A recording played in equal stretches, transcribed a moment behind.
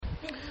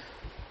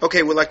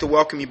Okay, we'd like to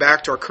welcome you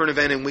back to our current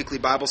event and weekly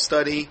Bible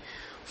study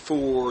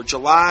for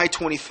July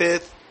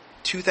 25th,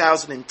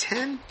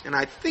 2010, and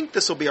I think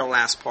this will be our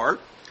last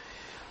part.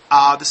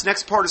 This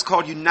next part is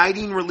called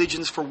Uniting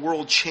Religions for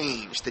World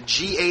Change, the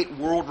G8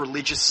 World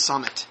Religious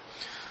Summit.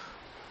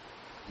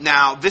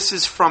 Now, this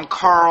is from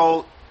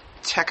Carl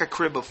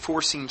Tekacrib of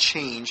Forcing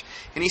Change,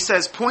 and he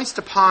says, points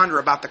to ponder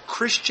about the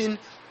Christian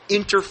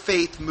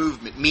interfaith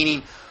movement,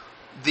 meaning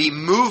the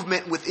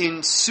movement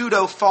within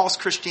pseudo-false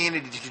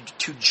Christianity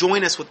to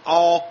join us with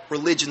all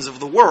religions of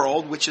the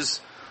world, which is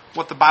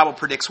what the Bible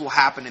predicts will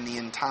happen in the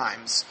end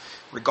times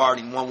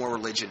regarding one world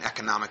religion,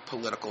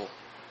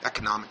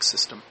 economic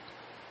system.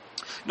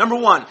 Number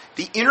one,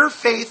 the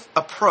interfaith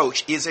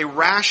approach is a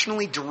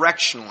rationally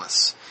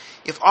directionless.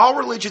 If all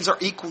religions are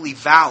equally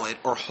valid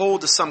or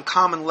hold to some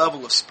common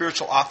level of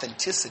spiritual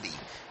authenticity,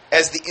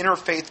 as the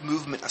interfaith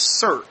movement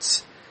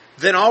asserts,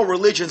 then all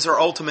religions are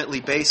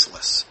ultimately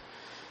baseless.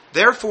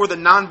 Therefore, the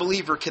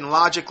non-believer can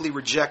logically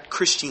reject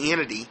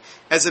Christianity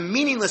as a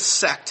meaningless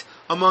sect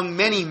among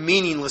many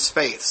meaningless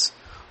faiths.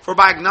 For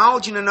by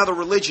acknowledging another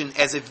religion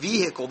as a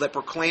vehicle that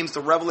proclaims the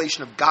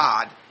revelation of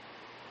God,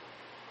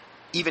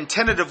 even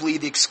tentatively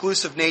the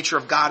exclusive nature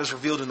of God is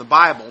revealed in the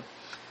Bible,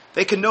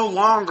 they can no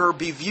longer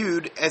be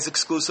viewed as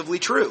exclusively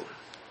true.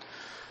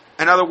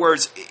 In other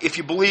words, if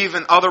you believe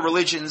in other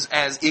religions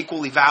as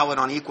equally valid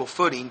on equal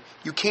footing,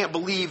 you can't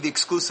believe the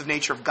exclusive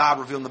nature of God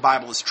revealed in the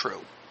Bible is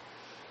true.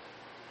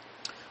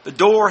 The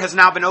door has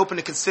now been opened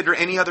to consider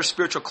any other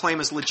spiritual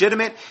claim as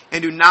legitimate,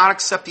 and to not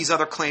accept these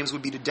other claims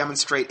would be to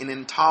demonstrate an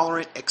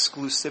intolerant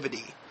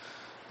exclusivity.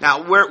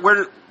 Now,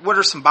 what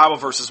are some Bible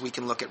verses we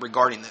can look at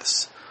regarding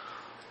this?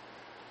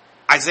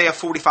 Isaiah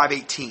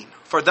 45:18.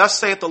 For thus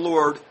saith the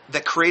Lord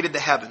that created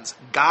the heavens,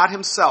 God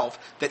himself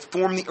that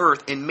formed the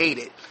earth and made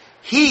it.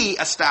 He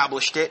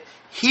established it.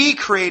 He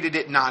created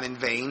it not in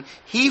vain.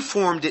 He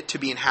formed it to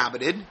be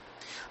inhabited.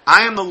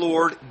 I am the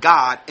Lord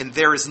God, and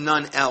there is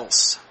none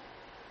else.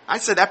 I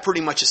said that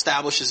pretty much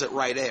establishes it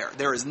right there.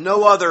 There is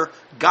no other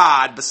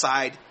God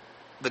beside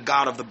the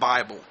God of the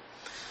Bible.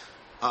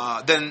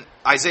 Then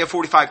Isaiah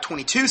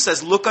 45:22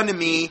 says, look unto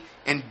me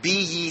and be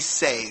ye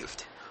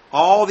saved,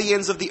 all the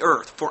ends of the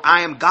earth, for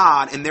I am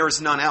God and there is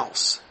none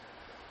else.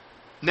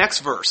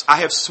 Next verse, I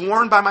have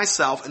sworn by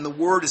myself, and the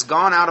word is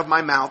gone out of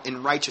my mouth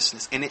in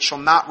righteousness, and it shall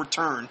not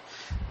return,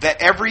 that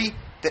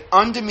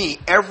unto me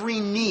every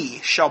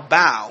knee shall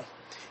bow,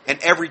 and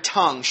every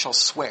tongue shall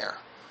swear.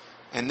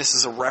 And this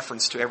is a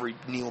reference to every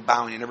knee will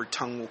bowing and every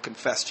tongue will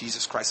confess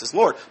Jesus Christ as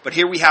Lord. But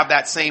here we have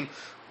that same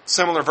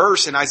similar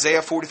verse in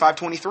Isaiah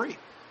 45:23.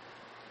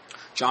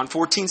 John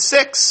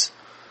 14:6.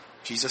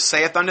 Jesus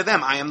saith unto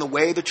them, I am the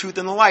way, the truth,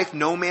 and the life.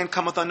 No man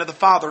cometh unto the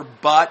Father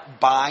but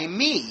by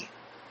me.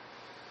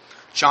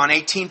 John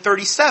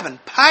 18:37.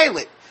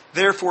 Pilate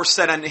therefore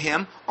said unto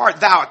him, art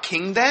thou a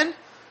king then?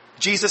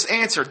 Jesus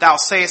answered, thou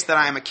sayest that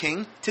I am a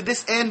king. To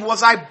this end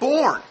was I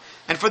born.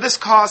 And for this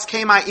cause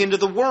came I into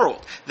the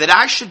world, that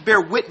I should bear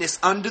witness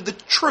unto the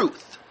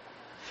truth.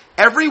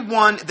 Every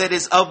one that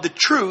is of the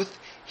truth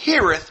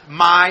heareth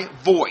my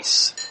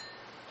voice.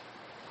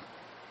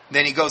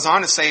 Then he goes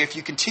on to say, if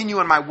you continue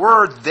in my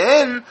word,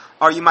 then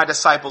are you my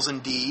disciples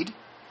indeed,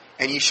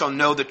 and ye shall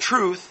know the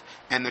truth,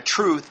 and the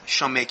truth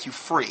shall make you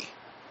free.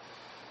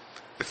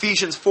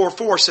 Ephesians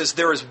 4:4 says,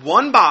 there is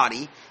one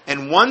body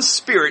and one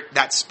Spirit,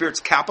 that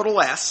Spirit's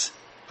capital S,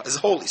 is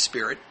the Holy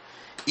Spirit,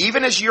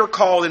 even as you're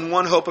called in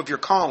one hope of your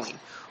calling.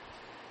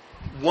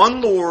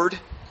 One Lord,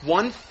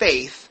 one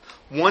faith,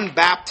 one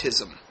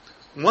baptism.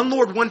 One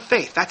Lord, one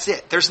faith. That's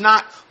it. There's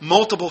not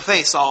multiple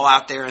faiths all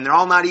out there, and they're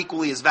all not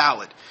equally as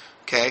valid.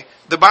 Okay?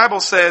 The Bible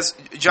says,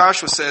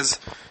 Joshua says,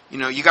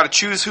 you got to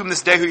choose who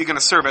you're going to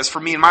serve. As for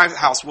me and my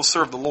house, we'll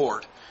serve the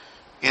Lord.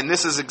 And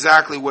this is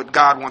exactly what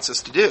God wants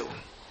us to do.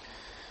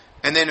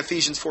 And then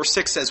Ephesians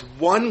 4:6 says,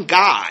 one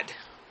God,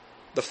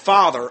 the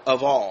Father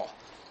of all,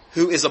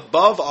 who is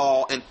above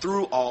all and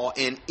through all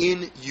and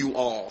in you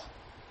all.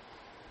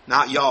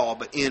 Not y'all,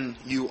 but in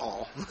you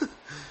all.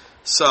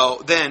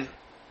 So then,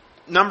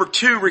 number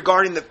two,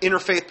 regarding the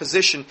interfaith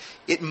position,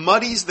 it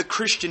muddies the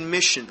Christian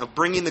mission of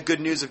bringing the good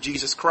news of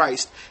Jesus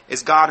Christ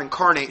as God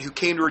incarnate who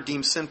came to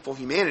redeem sinful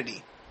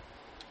humanity.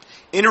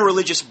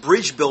 Interreligious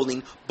bridge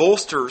building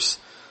bolsters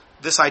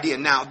this idea.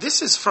 Now,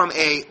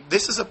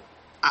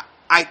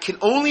 I can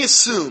only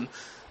assume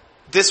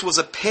this was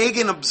a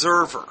pagan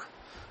observer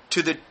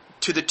to the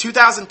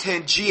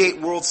 2010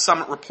 G8 World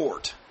Summit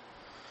report.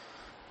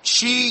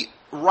 She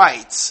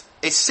writes,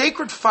 a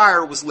sacred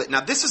fire was lit.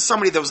 Now, this is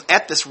somebody that was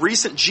at this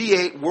recent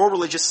G8 World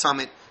Religious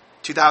Summit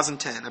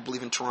 2010, I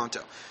believe in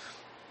Toronto.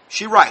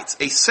 She writes,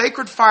 a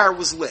sacred fire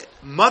was lit.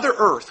 Mother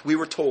Earth, we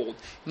were told,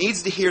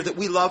 needs to hear that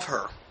we love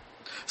her.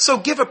 So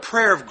give a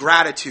prayer of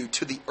gratitude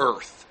to the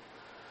earth.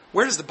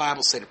 Where does the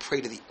Bible say to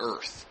pray to the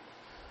earth?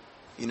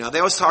 They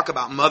always talk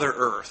about Mother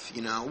Earth.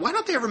 Why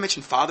don't they ever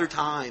mention Father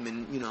Time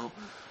and,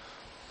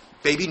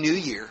 Baby New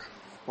Year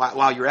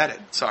while you're at it?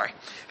 Sorry.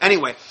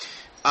 Anyway,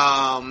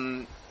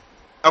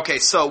 okay,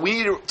 so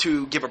we need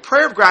to give a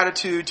prayer of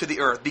gratitude to the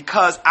earth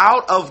because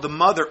out of the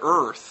Mother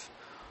Earth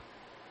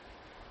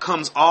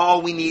comes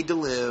all we need to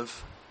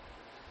live.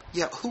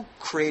 Yeah, who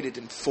created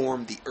and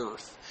formed the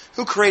earth?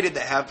 Who created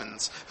the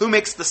heavens? Who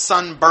makes the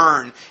sun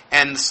burn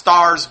and the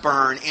stars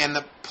burn and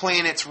the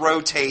planets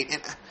rotate?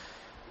 And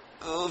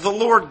the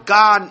Lord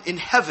God in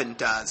heaven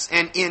does.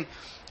 And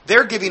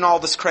they're giving all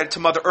this credit to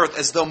Mother Earth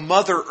as though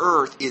Mother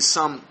Earth is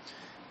some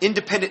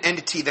independent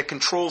entity that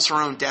controls her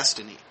own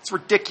destiny. It's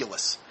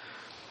ridiculous.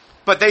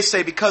 But they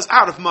say because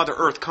out of Mother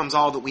Earth comes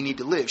all that we need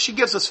to live. She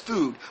gives us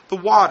food, the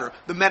water,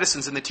 the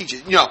medicines, and the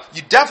teachings.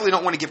 You definitely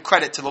don't want to give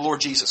credit to the Lord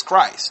Jesus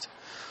Christ.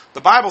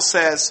 The Bible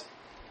says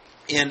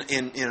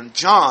in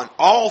John,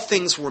 all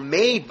things were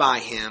made by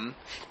him,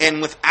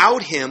 and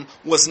without him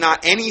was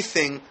not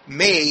anything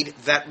made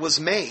that was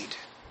made.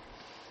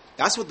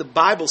 That's what the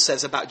Bible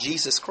says about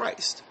Jesus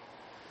Christ.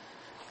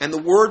 And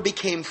the Word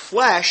became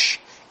flesh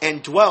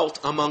and dwelt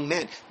among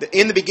men.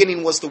 In the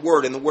beginning was the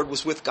Word, and the Word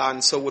was with God,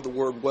 and so the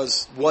Word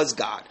was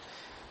God.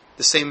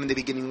 The same in the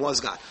beginning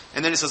was God.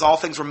 And then it says all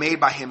things were made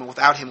by him, and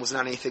without him was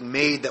not anything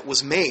made that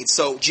was made.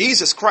 So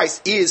Jesus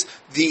Christ is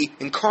the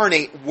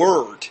incarnate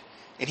Word.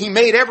 And he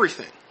made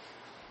everything.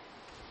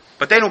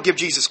 But they don't give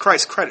Jesus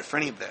Christ credit for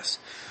any of this.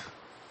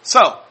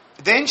 So,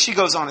 then she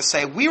goes on to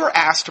say, we were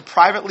asked to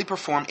privately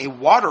perform a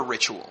water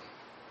ritual.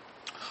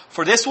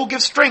 For this will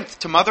give strength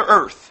to Mother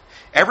Earth.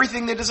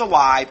 Everything that is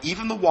alive,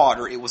 even the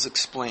water, it was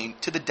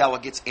explained to the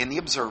delegates and the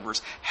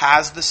observers,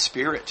 has the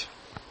Spirit.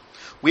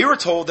 We were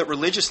told that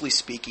religiously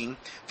speaking,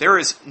 there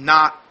is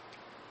not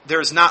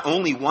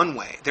only one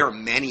way, there are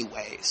many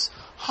ways.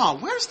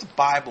 Where's the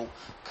Bible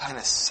kind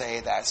of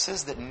say that? It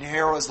says that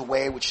narrow is the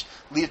way which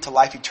leadeth to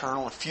life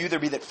eternal, and few there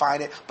be that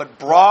find it, but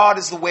broad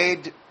is the way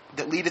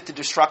that leadeth to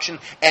destruction,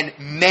 and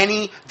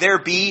many there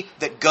be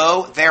that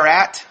go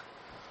thereat.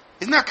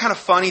 Isn't that kind of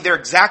funny? They're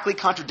exactly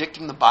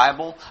contradicting the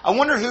Bible. I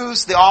wonder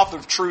who's the author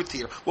of truth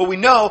here. Well, we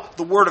know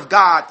the Word of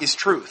God is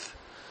truth.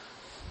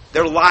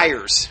 They're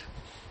liars.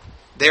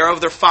 They are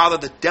of their father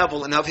the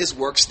devil, and of his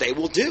works they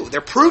will do. They're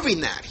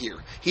proving that here.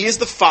 He is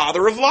the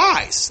father of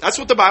lies. That's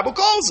what the Bible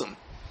calls him.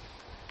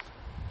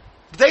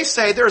 They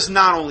say there's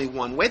not only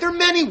one way, there are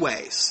many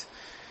ways.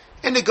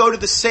 And to go to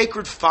the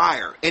sacred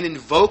fire and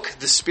invoke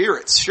the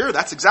spirits. Sure,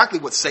 that's exactly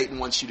what Satan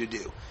wants you to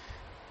do.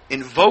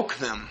 Invoke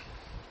them.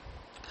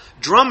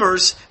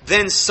 Drummers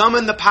then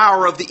summon the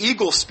power of the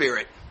eagle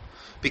spirit.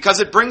 Because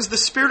it brings the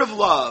spirit of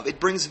love, it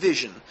brings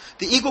vision.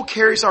 The eagle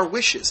carries our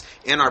wishes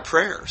and our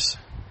prayers.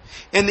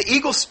 And the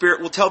eagle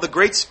spirit will tell the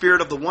great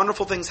spirit of the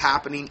wonderful things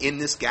happening in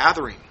this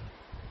gathering.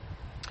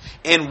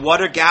 And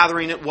what a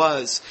gathering it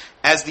was,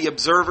 as the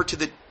observer to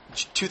the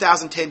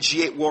 2010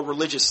 G8 World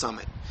Religious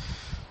Summit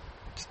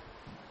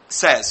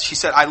says. She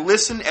said, I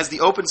listened as the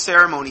open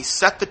ceremony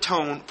set the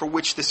tone for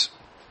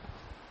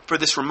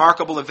this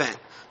remarkable event.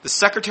 The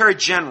Secretary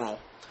General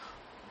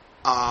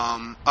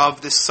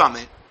of this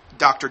summit,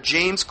 Dr.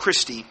 James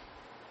Christie,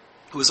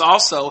 who is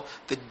also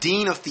the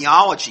Dean of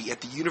Theology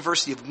at the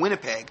University of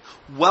Winnipeg,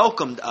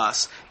 welcomed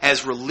us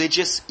as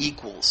religious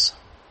equals,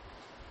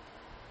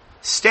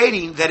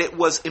 stating that it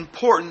was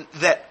important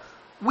that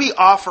we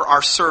offer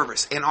our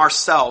service and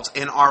ourselves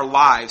and our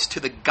lives to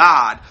the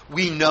God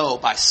we know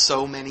by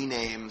so many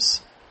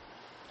names.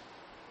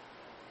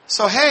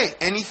 So hey,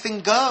 anything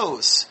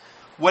goes.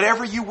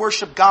 Whatever you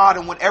worship God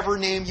and whatever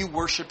name you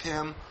worship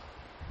Him,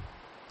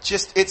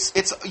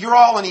 you're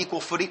all on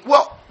equal footing.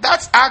 Well,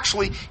 that's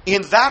actually,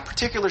 in that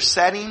particular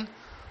setting,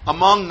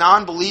 among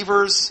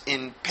non-believers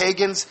and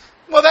pagans,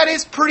 well, that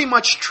is pretty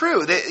much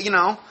true.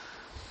 They're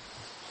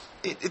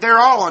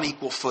all on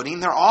equal footing.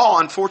 They're all,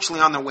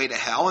 unfortunately, on their way to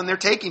hell, and they're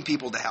taking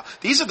people to hell.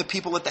 These are the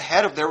people at the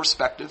head of their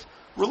respective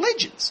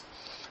religions.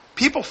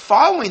 People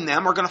following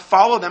them are going to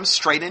follow them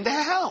straight into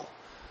hell.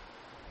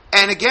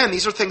 And again,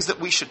 these are things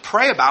that we should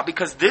pray about,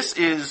 because this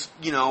is,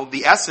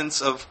 the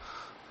essence of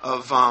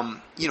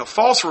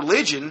false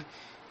religion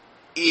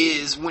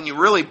is, when you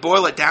really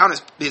boil it down,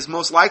 is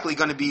most likely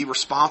going to be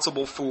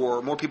responsible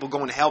for more people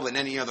going to hell than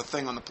any other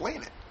thing on the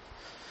planet.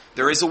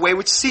 There is a way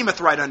which seemeth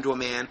right unto a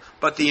man,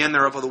 but the end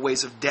thereof are the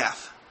ways of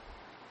death.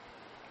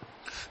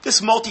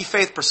 This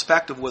multi-faith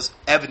perspective was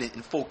evident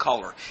in full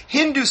color.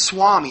 Hindu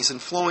swamis in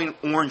flowing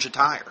orange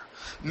attire.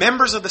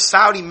 Members of the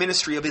Saudi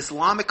Ministry of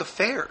Islamic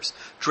Affairs,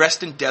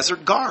 dressed in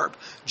desert garb.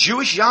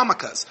 Jewish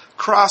yarmulkes,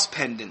 cross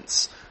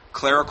pendants,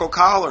 clerical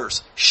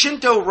collars,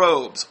 Shinto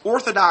robes,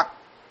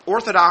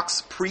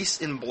 Orthodox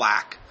priests in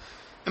black.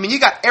 I mean, you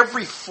got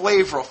every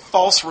flavor of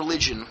false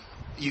religion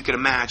you could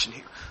imagine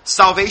here.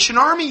 Salvation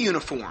Army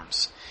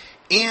uniforms,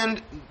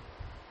 and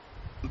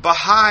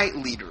Baha'i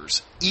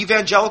leaders,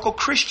 evangelical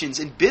Christians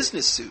in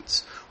business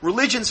suits.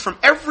 Religions from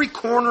every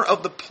corner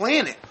of the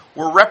planet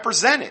were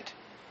represented.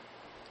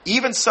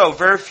 Even so,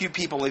 very few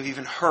people have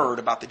even heard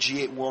about the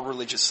G8 World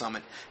Religious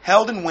Summit,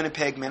 held in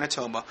Winnipeg,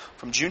 Manitoba,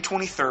 from June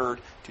 21st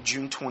to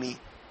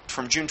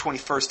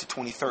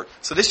 23rd.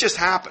 So this just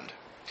happened.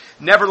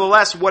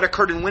 Nevertheless, what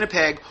occurred in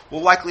Winnipeg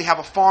will likely have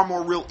a far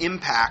more real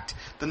impact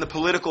than the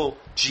political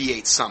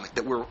G8 summit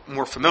that we're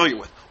more familiar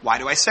with. Why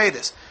do I say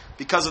this?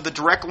 Because of the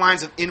direct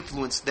lines of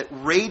influence that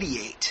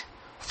radiate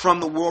from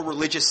the World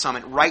Religious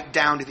Summit right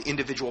down to the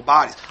individual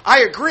bodies.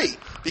 I agree,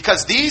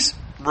 because these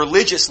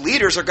religious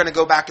leaders are going to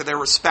go back to their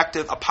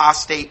respective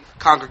apostate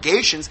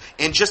congregations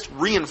and just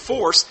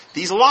reinforce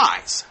these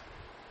lies.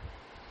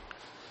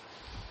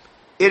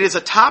 It is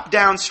a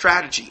top-down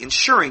strategy,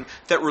 ensuring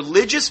that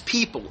religious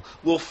people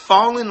will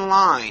fall in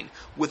line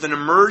with an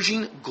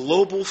emerging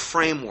global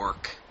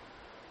framework.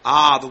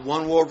 The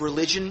one world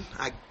religion,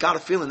 I got a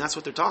feeling that's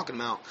what they're talking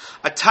about.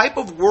 A type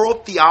of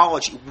world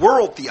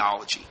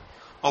theology,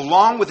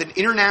 along with an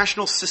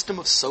international system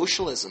of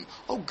socialism.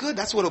 Oh, good,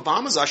 that's what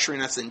Obama's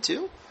ushering us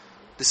into.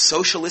 The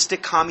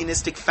socialistic,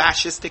 communistic,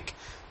 fascistic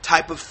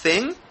type of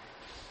thing.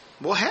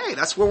 Well, hey,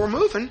 that's where we're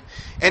moving.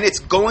 And it's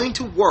going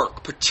to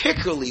work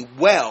particularly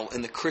well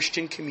in the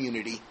Christian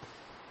community.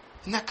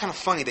 Isn't that kind of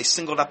funny? They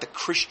singled out the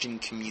Christian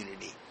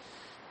community.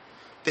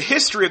 The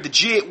history of the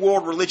G8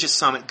 World Religious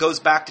Summit goes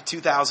back to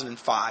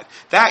 2005.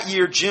 That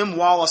year, Jim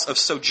Wallace of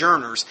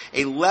Sojourners,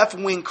 a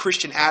left-wing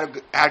Christian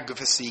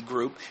advocacy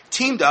group,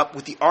 teamed up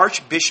with the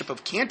Archbishop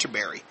of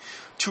Canterbury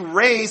to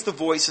raise the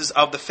voices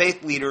of the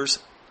faith leaders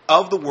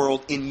of the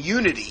world in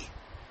unity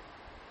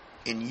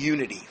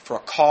for a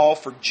call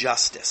for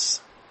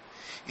justice.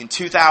 In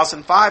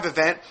 2005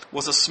 event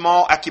was a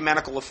small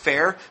ecumenical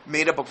affair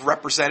made up of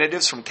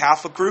representatives from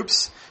Catholic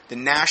groups, the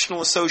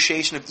National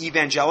Association of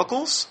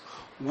Evangelicals,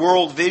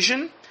 World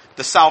Vision,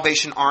 the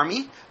Salvation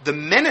Army, the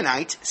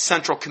Mennonite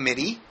Central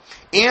Committee,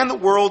 and the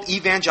World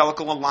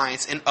Evangelical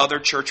Alliance and other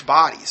church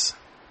bodies.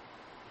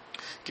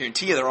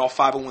 Guarantee you they're all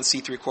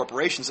 501c3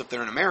 corporations if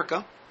they're in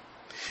America.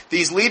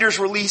 These leaders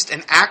released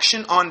an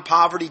Action on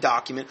Poverty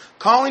document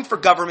calling for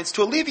governments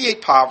to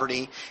alleviate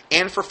poverty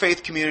and for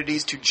faith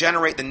communities to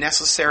generate the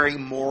necessary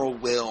moral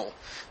will.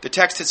 The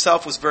text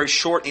itself was very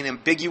short and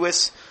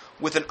ambiguous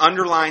with an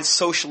underlying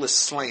socialist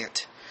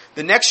slant.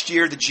 The next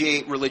year, the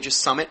G8 Religious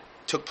Summit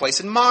took place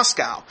in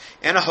Moscow,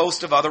 and a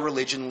host of other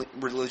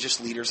religious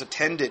leaders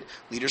attended.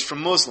 Leaders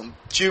from Muslim,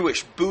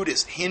 Jewish,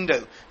 Buddhist,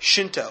 Hindu,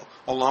 Shinto,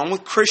 along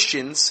with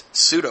Christians,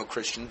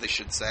 pseudo-Christians they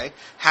should say,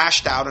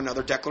 hashed out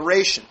another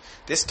declaration,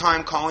 this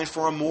time calling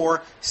for a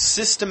more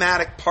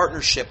systematic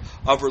partnership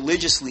of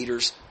religious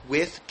leaders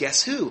with,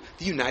 guess who?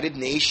 The United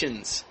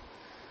Nations.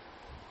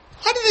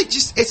 How do they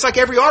it's like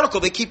every article,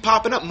 they keep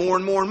popping up more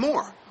and more and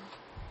more.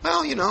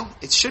 Well,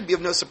 it should be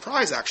of no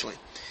surprise, actually.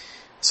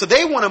 So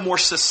they want a more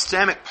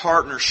systemic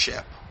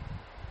partnership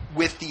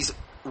with these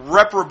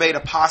reprobate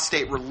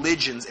apostate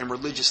religions and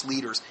religious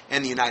leaders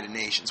and the United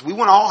Nations. We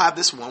want to all have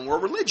this one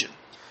world religion.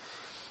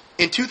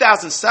 In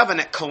 2007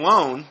 at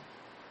Cologne,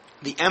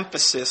 the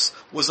emphasis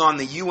was on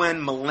the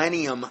UN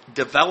Millennium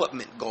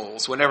Development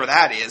Goals, whatever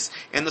that is,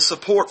 and the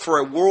support for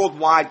a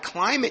worldwide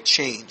climate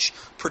change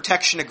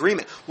protection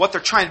agreement. What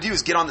they're trying to do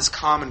is get on this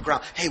common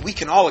ground. Hey, we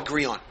can all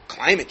agree on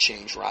climate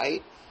change,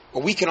 right?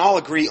 Or we can all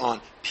agree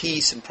on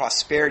peace and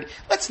prosperity.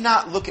 Let's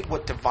not look at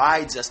what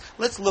divides us.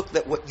 Let's look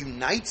at what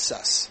unites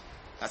us.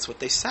 That's what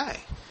they say.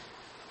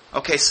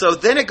 Okay, so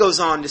then it goes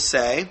on to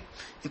say,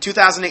 in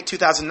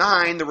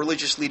 2008-2009, the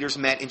religious leaders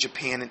met in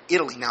Japan and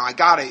Italy. Now, I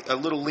got a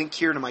little link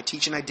here to my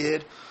teaching I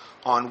did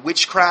on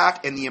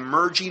witchcraft and the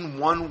emerging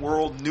one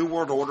world, new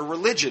world order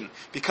religion.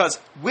 Because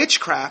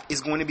witchcraft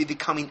is going to be the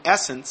coming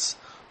essence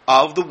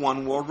of the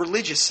one world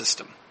religious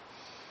system.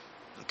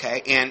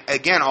 Okay, and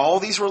again, all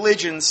these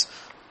religions,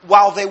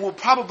 while they will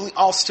probably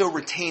all still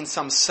retain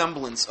some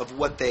semblance of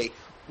what they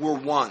were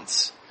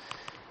once,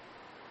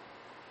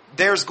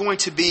 there's going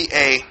to be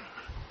a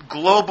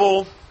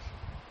global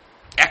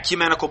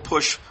ecumenical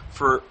push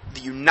for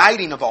the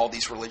uniting of all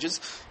these religions.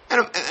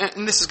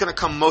 And this is going to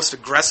come most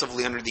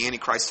aggressively under the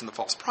Antichrist and the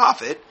false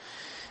prophet.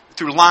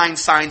 Through lying,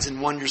 signs,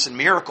 and wonders and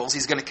miracles,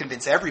 he's going to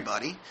convince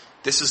everybody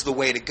this is the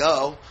way to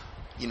go.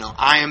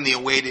 I am the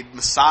awaited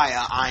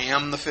Messiah. I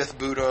am the fifth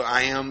Buddha.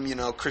 I am,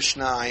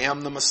 Krishna. I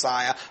am the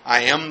Messiah.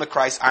 I am the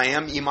Christ. I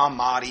am Imam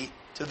Mahdi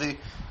to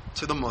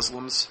the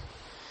Muslims.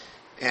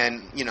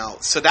 And,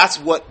 so that's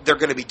what they're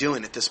going to be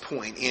doing at this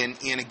point.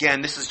 And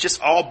again, this is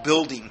just all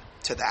building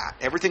to that.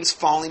 Everything's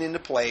falling into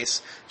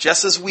place.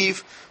 Just as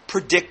we've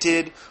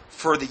predicted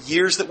for the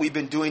years that we've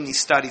been doing these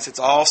studies, it's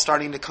all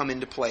starting to come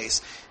into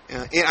place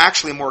in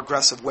actually a more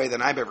aggressive way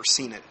than I've ever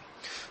seen it.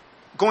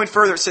 Going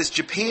further, it says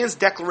Japan's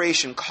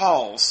declaration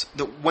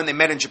when they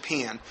met in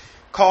Japan,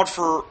 called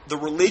for the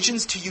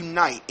religions to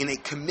unite in a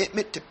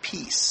commitment to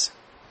peace.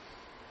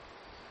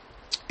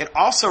 It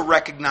also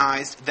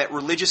recognized that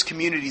religious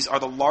communities are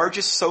the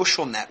largest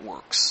social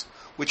networks,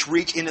 which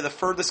reach into the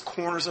furthest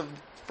corners of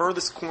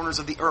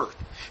the earth.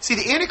 See,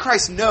 the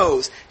Antichrist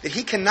knows that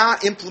he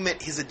cannot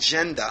implement his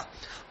agenda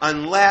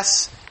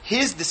unless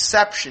his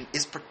deception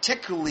is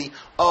particularly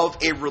of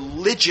a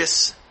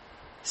religious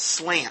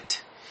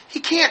slant. He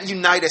can't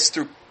unite us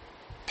through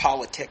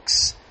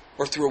politics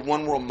or through a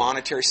one-world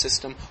monetary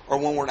system or a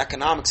one-world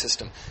economic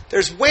system.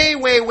 There's way,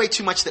 way, way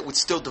too much that would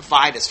still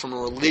divide us from a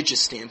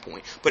religious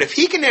standpoint. But if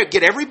he can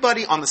get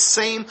everybody on the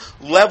same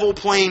level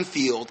playing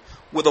field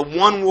with a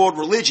one-world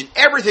religion,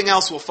 everything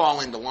else will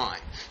fall into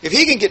line. If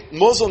he can get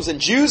Muslims and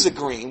Jews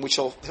agreeing, which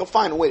he'll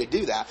find a way to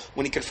do that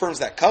when he confirms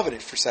that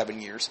covenant for 7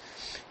 years,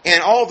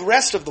 and all the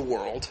rest of the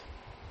world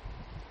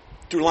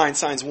through lying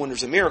signs,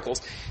 wonders, and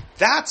miracles,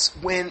 that's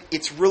when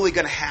it's really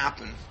going to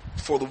happen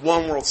for the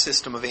one world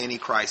system of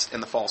Antichrist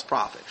and the false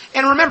prophet.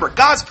 And remember,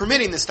 God's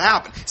permitting this to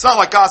happen. It's not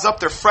like God's up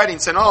there fretting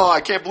saying, oh, I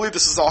can't believe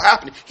this is all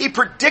happening. He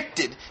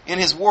predicted in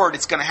His Word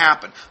it's going to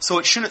happen. So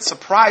it shouldn't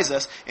surprise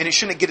us and it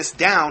shouldn't get us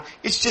down.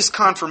 It's just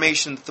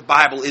confirmation that the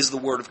Bible is the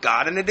Word of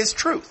God and it is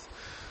truth.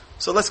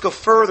 So let's go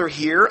further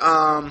here.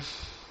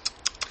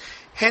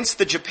 Hence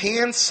the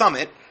Japan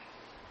summit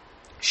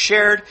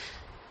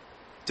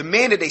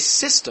demanded a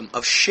system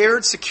of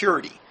shared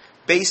security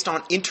based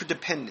on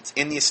interdependence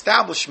and the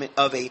establishment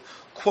of a,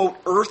 quote,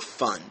 Earth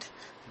Fund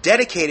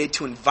dedicated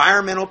to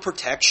environmental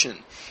protection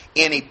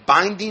and a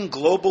binding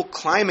global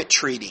climate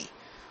treaty.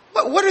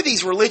 What are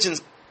these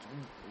religions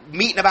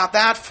meeting about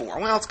that for?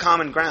 Well, it's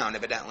common ground,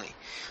 evidently.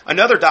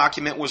 Another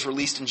document was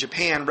released in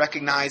Japan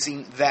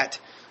recognizing that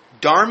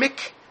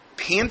dharmic,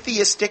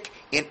 pantheistic,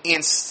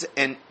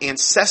 and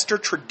ancestor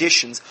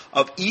traditions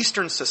of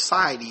Eastern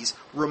societies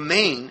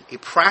remain a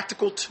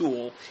practical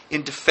tool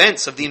in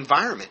defense of the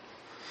environment.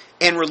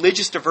 And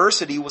religious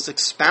diversity was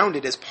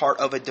expounded as part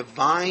of a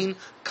divine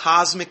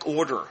cosmic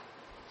order.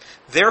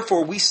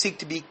 Therefore, we seek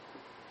to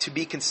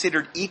be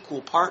considered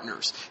equal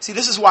partners. See,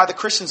 this is why the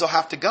Christians will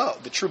have to go,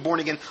 the true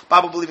born-again,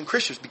 Bible-believing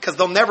Christians, because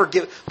they'll never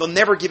give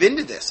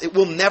into this. It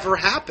will never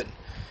happen.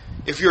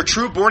 If you're a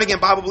true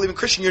born-again, Bible-believing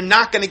Christian, you're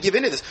not going to give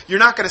into this. You're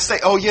not going to say,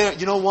 oh yeah,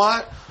 you know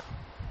what?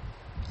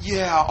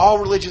 Yeah, all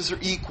religions are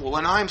equal,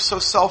 and I'm so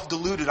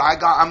self-deluded.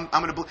 I'm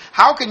going to believe.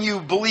 How can you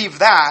believe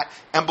that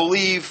and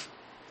believe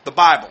the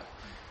Bible?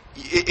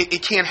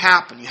 It can't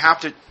happen.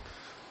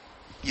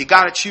 You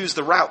got to choose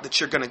the route that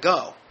you're going to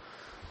go.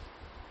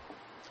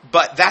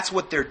 But that's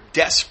what they're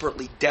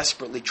desperately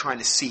trying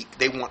to seek.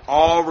 They want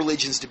all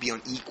religions to be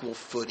on equal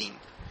footing,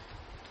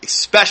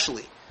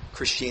 especially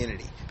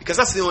Christianity, because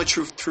that's the only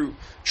true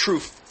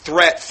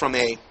threat from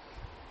a.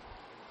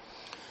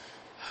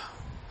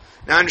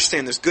 Now I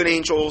understand there's good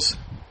angels,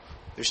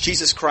 there's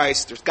Jesus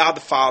Christ, there's God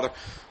the Father,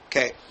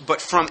 okay,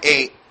 but from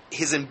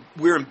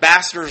we're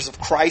ambassadors of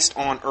Christ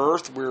on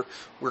earth.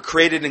 We're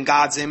created in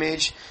God's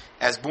image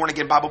as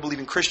born-again,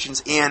 Bible-believing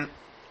Christians, and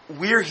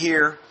we're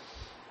here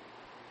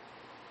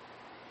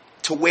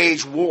to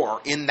wage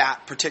war in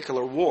that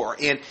particular war.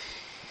 And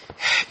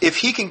if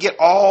He can get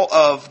all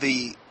of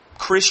the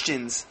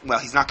Christians, well,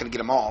 He's not going to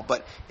get them all,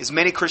 but as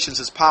many Christians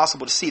as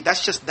possible to see,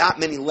 that's just that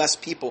many less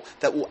people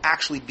that will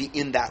actually be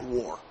in that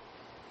war.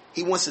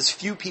 He wants as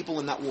few people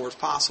in that war as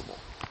possible.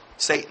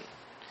 Satan.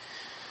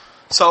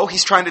 So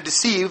He's trying to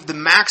deceive the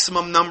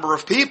maximum number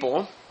of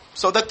people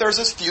so that there's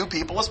as few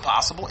people as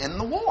possible in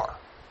the war.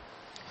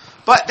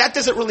 But that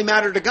doesn't really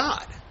matter to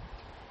God.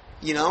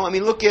 You know, I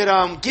mean, look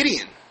at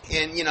Gideon.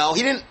 And, you know,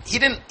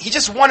 he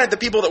just wanted the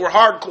people that were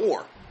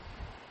hardcore.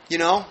 You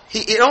know,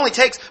 it only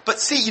takes, but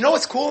see, you know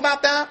what's cool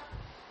about that?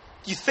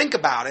 You think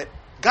about it,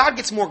 God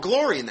gets more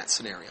glory in that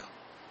scenario.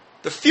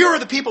 The fewer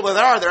the people that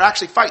are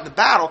actually fighting the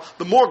battle,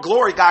 the more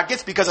glory God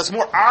gets because it's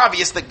more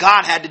obvious that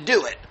God had to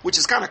do it, which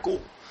is kind of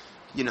cool.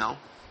 You know,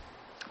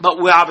 but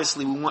we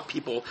want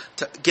people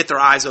to get their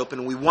eyes open,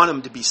 and we want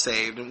them to be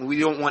saved, and we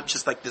don't want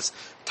just like this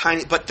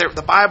tiny. But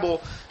the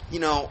Bible, you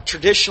know,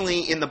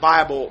 traditionally in the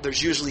Bible,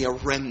 there's usually a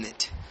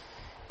remnant,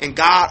 and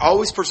God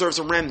always preserves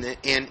a remnant.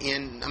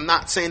 And I'm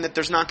not saying that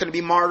there's not going to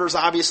be martyrs.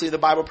 Obviously, the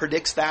Bible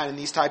predicts that and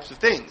these types of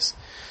things.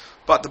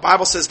 But the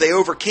Bible says they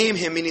overcame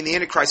him, meaning the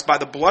Antichrist, by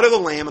the blood of the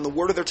Lamb and the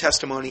word of their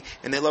testimony,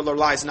 and they led their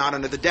lives not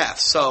unto the death.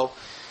 So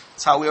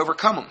that's how we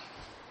overcome them.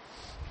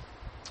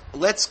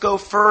 Let's go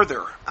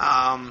further.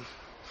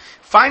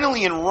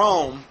 Finally, in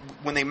Rome,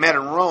 when they met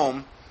in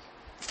Rome,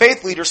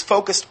 faith leaders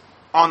focused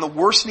on the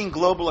worsening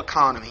global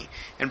economy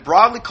and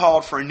broadly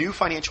called for a new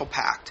financial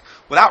pact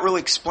without really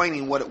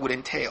explaining what it would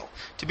entail.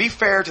 To be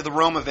fair to the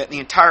Rome event, the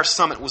entire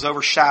summit was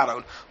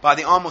overshadowed by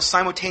the almost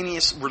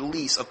simultaneous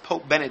release of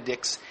Pope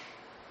Benedict's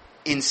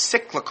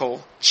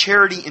encyclical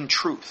Charity and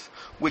Truth,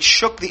 which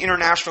shook the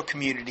international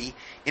community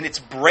in its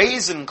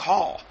brazen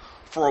call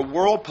for a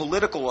world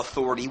political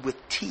authority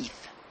with teeth.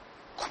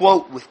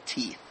 Quote, with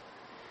teeth.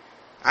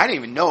 I didn't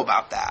even know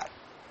about that.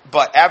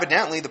 But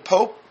evidently the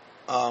Pope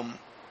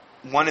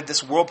wanted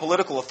this world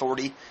political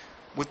authority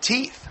with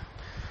teeth.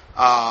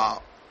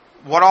 What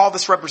all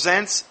this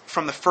represents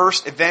from the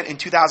first event in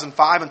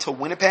 2005 until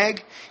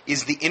Winnipeg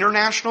is the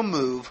international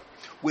move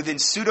within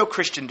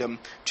pseudo-Christendom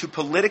to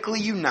politically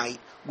unite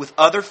with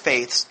other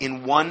faiths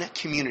in one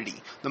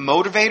community. The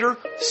motivator,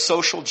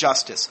 social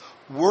justice,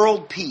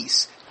 world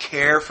peace,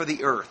 care for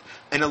the earth,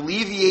 and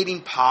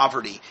alleviating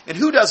poverty. And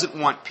who doesn't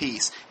want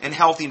peace and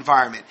healthy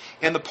environment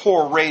and the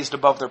poor raised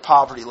above their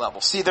poverty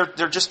level? See, they're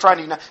just trying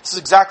to unite. This is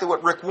exactly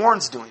what Rick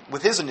Warren's doing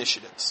with his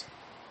initiatives.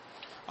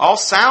 All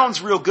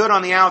sounds real good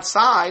on the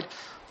outside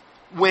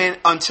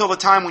until the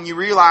time when you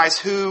realize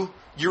who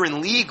you're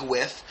in league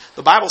with.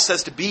 The Bible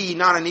says to be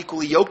not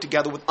unequally yoked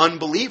together with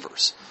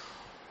unbelievers.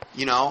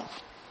 You know,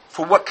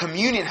 for what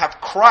communion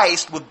hath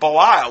Christ with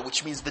Belial,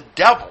 which means the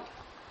devil?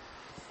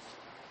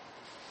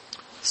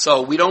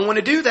 So we don't want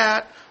to do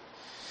that.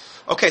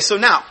 Okay, so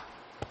now,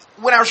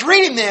 when I was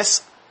reading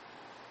this,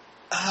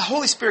 the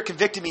Holy Spirit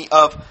convicted me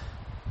of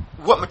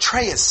what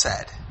Maitreya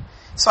said.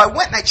 So I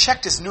went and I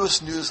checked his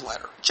newest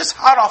newsletter, just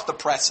hot off the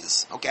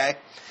presses, okay?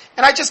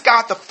 And I just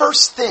got the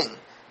first thing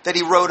that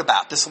he wrote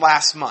about this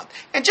last month.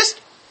 And just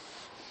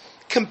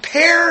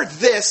compare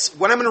this,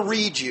 what I'm going to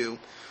read you,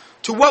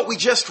 to what we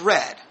just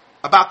read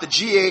about the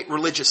G8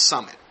 Religious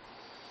Summit.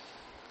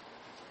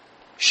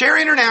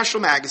 Share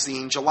International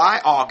Magazine,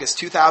 July-August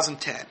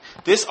 2010.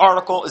 This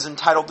article is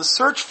entitled The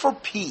Search for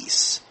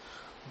Peace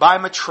by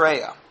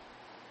Maitreya,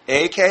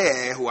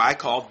 a.k.a. who I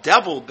call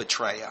Devil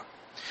Betrayer.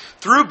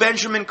 Through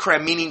Benjamin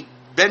Creme, meaning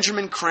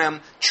Benjamin Creme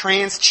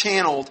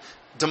trans-channeled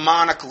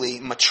demonically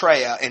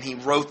Maitreya, and he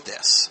wrote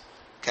this.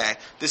 Okay,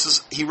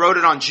 he wrote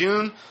it on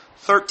June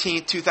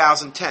 13th,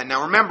 2010.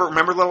 Now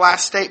remember the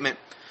last statement.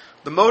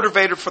 The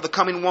motivator for the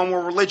coming one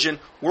world religion,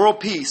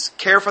 world peace,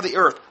 care for the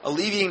earth,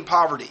 alleviating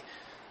poverty.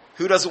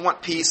 Who doesn't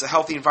want peace, a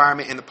healthy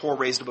environment, and the poor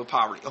raised above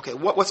poverty? Okay,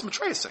 what's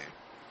Maitreya saying?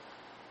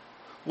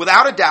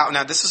 Without a doubt,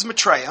 now this is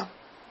Maitreya.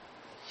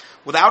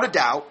 Without a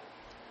doubt,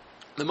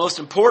 the most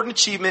important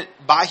achievement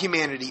by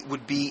humanity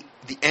would be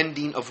the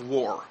ending of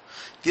war.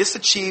 This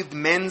achieved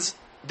men's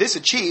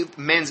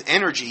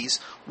energies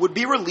would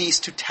be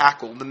released to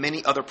tackle the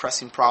many other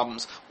pressing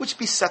problems which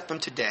beset them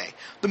today.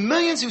 The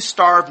millions who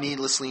starve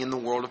needlessly in the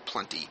world of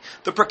plenty,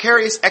 the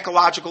precarious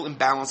ecological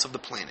imbalance of the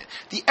planet,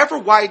 the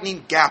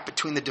ever-widening gap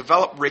between the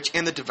developed rich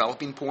and the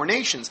developing poor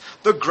nations,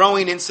 the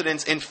growing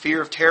incidence and fear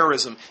of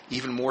terrorism,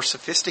 even more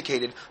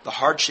sophisticated, the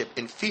hardship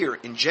and fear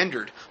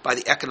engendered by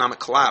the economic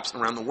collapse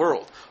around the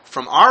world.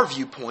 From our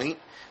viewpoint,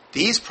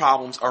 these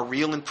problems are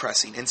real and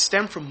pressing and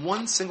stem from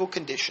one single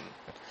condition: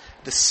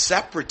 the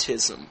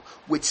separatism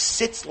which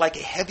sits like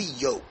a heavy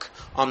yoke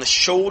on the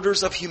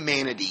shoulders of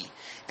humanity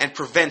and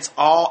prevents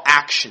all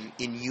action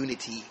in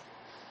unity.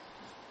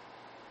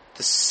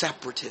 The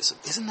separatism.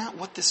 Isn't that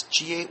what this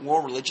G8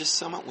 World Religious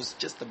Summit was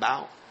just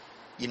about?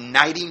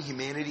 Uniting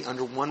humanity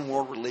under one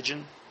world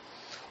religion?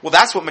 Well,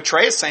 that's what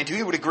Maitreya is saying too.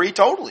 He would agree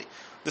totally.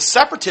 The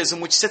separatism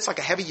which sits like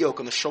a heavy yoke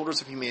on the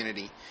shoulders of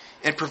humanity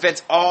and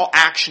prevents all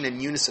action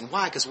in unison.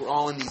 Why? Because we're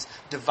all in these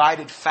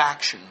divided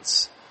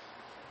factions.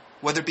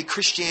 Whether it be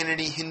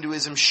Christianity,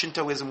 Hinduism,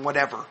 Shintoism,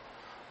 whatever.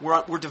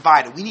 We're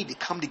divided. We need to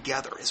come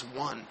together as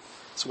one.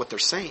 That's what they're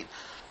saying.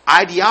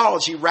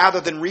 Ideology, rather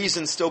than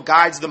reason, still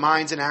guides the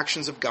minds and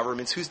actions of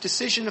governments whose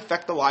decisions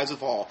affect the lives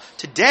of all.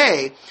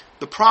 Today,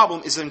 the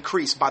problem is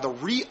increased by the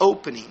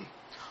reopening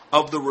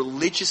of the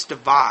religious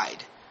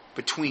divide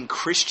between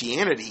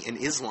Christianity and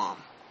Islam.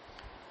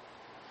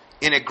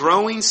 In a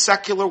growing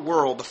secular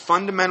world, the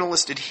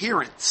fundamentalist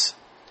adherents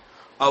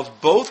of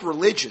both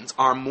religions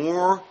are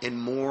more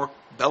and more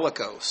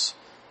bellicose.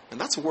 And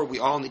that's a word we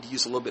all need to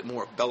use a little bit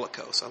more of,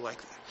 bellicose. I like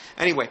that.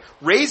 Anyway,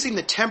 raising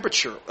the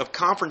temperature of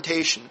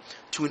confrontation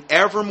to an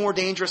ever more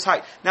dangerous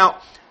height. Now,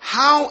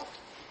 how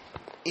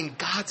in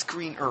God's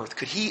green earth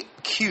could he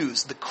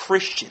accuse the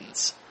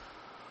Christians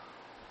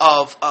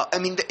of,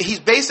 he's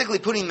basically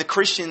putting the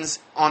Christians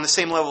on the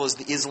same level as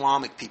the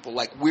Islamic people.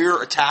 Like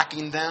we're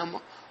attacking them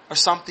or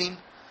something.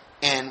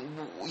 And,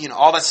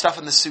 all that stuff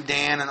in the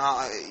Sudan and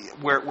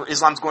where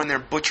Islam's going there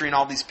and butchering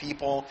all these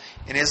people.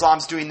 And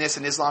Islam's doing this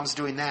and Islam's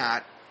doing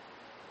that.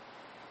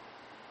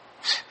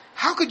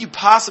 How could you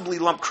possibly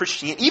lump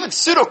Christianity, even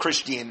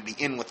pseudo-Christianity,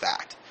 in with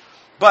that?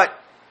 But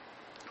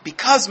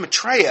because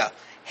Maitreya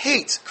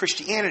hates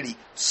Christianity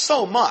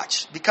so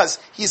much, because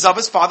he's of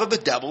his father the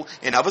devil,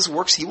 and of his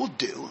works he will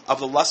do, of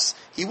the lusts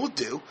he will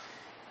do,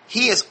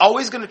 he is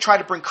always going to try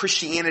to bring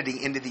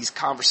Christianity into these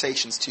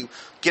conversations to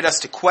get us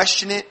to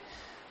question it,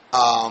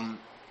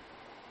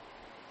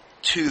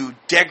 to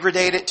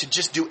degrade it, to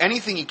just do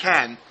anything he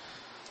can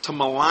to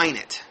malign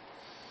it.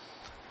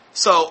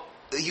 So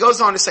he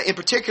goes on to say, in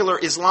particular,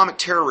 Islamic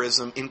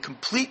terrorism in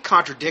complete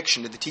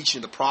contradiction to the teaching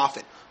of the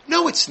Prophet.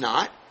 No, it's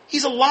not.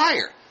 He's a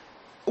liar.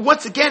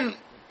 Once again,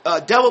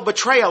 Devil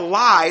Betrayer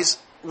lies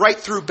right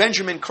through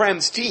Benjamin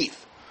Creme's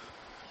teeth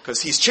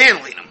because he's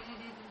channeling him.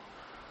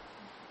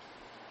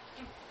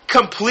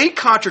 Complete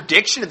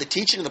contradiction to the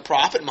teaching of the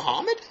Prophet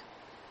Muhammad?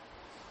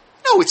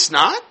 No, it's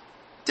not.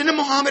 Didn't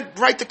Muhammad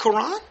write the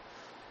Quran?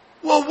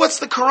 Well, what's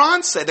the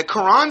Quran say? The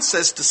Quran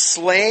says to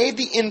slay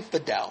the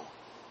infidel.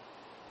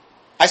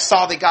 I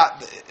saw they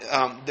got,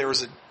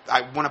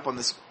 I went up on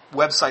this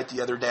website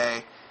the other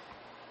day,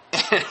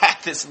 and it had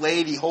this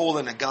lady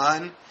holding a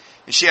gun,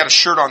 and she had a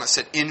shirt on that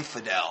said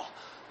infidel.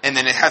 And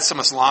then it had some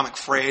Islamic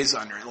phrase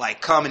under it,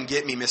 like, come and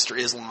get me, Mr.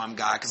 Islam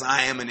guy, because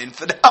I am an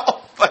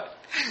infidel. But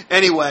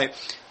anyway,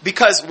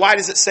 because why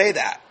does it say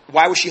that?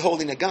 Why was she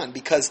holding a gun?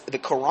 Because the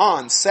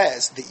Quran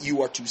says that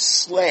you are to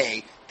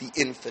slay the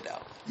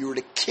infidel. You are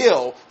to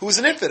kill, who is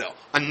an infidel?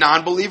 A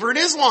non-believer in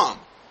Islam.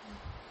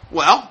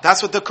 Well,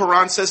 that's what the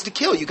Quran says to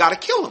kill. You got to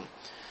kill him.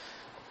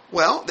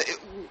 Well,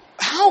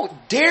 how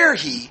dare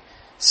he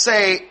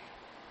say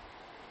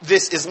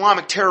this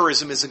Islamic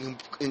terrorism is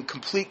in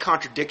complete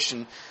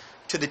contradiction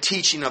to the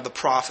teaching of the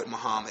Prophet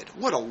Muhammad?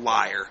 What a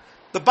liar.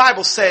 The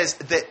Bible says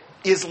that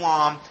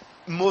Islam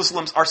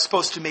Muslims are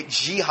supposed to make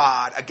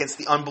jihad against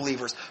the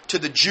unbelievers, to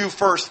the Jew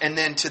first and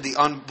then to the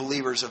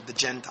unbelievers of the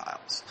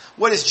Gentiles.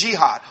 What is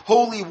jihad?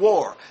 Holy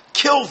war.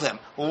 Kill them,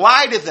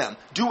 lie to them,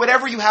 do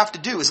whatever you have to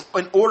do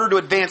in order to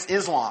advance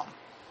Islam.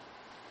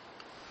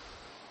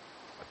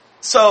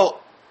 So,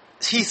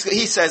 he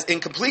says, in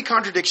complete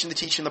contradiction to the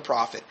teaching of the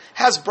prophet,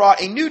 has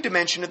brought a new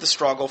dimension to the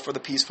struggle for the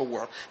peaceful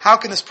world. How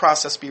can this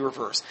process be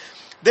reversed?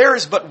 There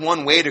is but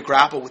one way to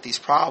grapple with these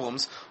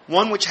problems,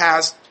 one which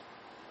has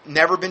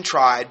never been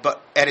tried,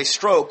 but at a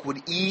stroke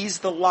would ease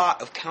the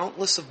lot of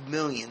countless of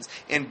millions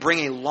and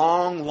bring a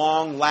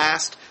long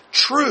last,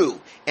 true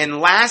and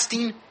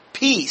lasting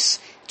peace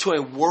to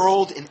a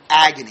world in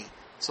agony.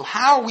 So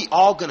how are we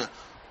all going to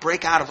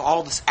break out of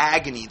all this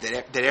agony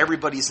that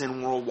everybody's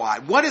in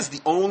worldwide? What is the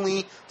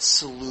only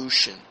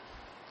solution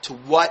to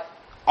what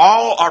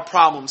all our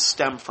problems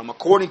stem from,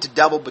 according to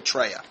Devil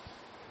Betrayer?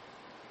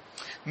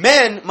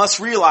 Men must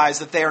realize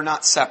that they are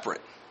not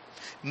separate.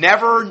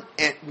 Never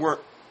were,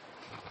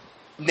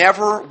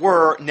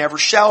 never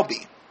shall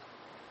be.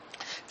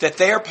 That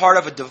they are part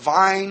of a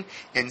divine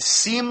and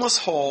seamless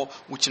whole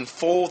which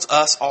enfolds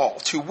us all,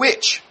 to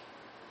which,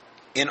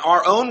 in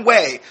our own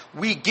way,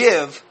 we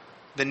give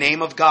the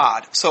name of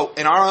God. So,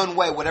 in our own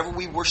way, whatever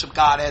we worship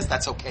God as,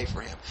 that's okay for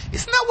Him.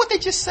 Isn't that what they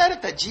just said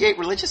at that G8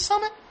 Religious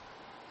Summit?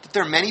 That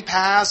there are many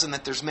paths and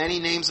that there's many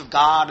names of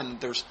God and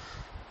there's...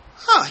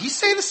 he's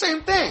saying the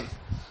same thing.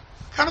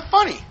 Kind of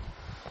funny.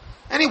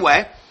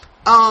 Anyway,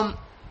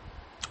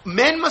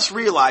 men must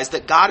realize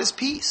that God is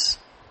peace,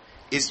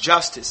 is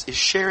justice, is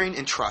sharing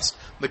and trust.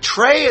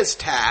 Maitreya's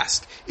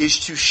task is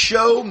to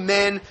show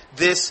men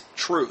this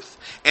truth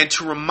and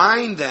to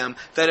remind them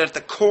that at the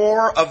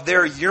core of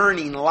their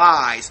yearning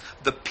lies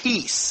the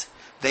peace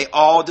they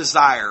all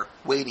desire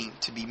waiting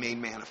to be made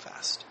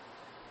manifest.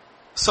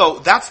 So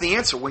that's the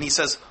answer when he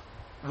says,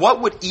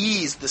 what would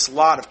ease this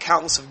lot of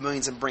countless of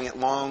millions and bring it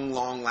long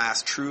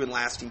last, true and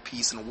lasting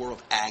peace in a world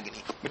of agony?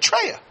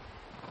 Maitreya.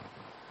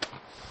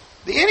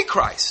 The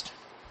Antichrist.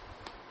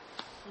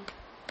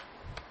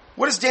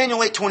 What does Daniel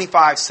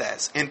 8:25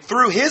 says? And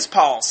through his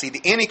policy,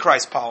 the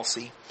Antichrist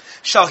policy,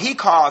 shall he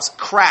cause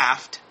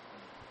craft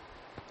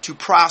to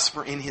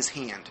prosper in his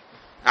hand.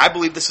 Now, I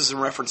believe this is in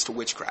reference to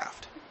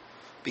witchcraft,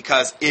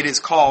 because it is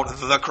called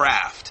the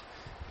craft.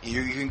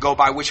 You can go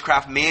by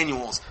witchcraft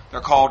manuals.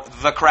 They're called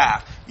the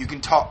craft. You can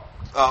talk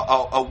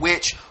a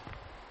witch.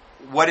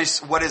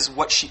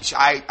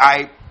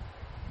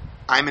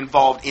 I'm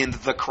involved in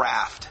the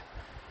craft.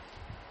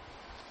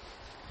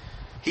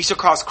 He shall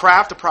cause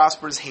craft to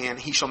prosper in his hand.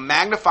 He shall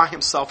magnify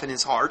himself in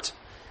his heart.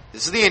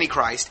 This is the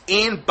Antichrist.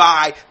 And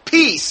by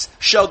peace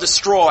shall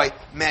destroy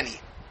many.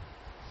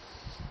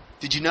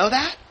 Did you know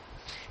that?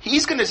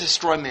 He's going to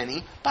destroy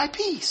many by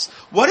peace.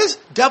 What has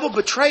Devil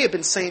Betrayer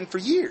been saying for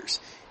years?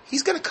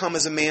 He's going to come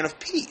as a man of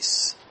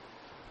peace.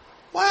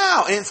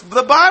 Wow. And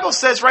the Bible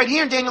says right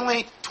here in Daniel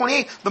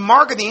 8:28, the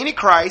mark of the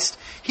Antichrist,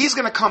 he's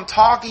going to come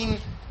talking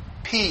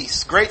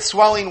peace. Great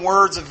swelling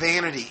words of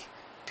vanity.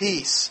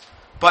 Peace.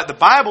 But the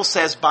Bible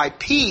says by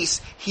peace,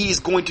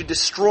 he's going to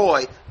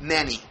destroy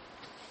many.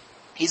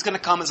 He's going to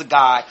come as a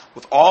guy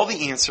with all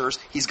the answers.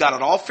 He's got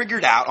it all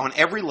figured out on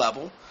every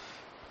level.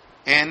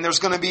 And there's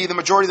going to be the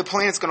majority of the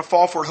planet's going to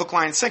fall for a hook,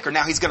 line, and sinker.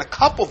 Now, he's going to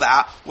couple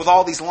that with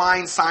all these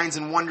lying signs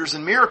and wonders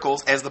and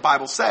miracles, as the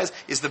Bible says,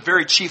 is the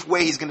very chief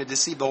way he's going to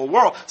deceive the whole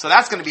world. So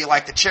that's going to be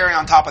like the cherry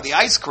on top of the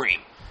ice cream.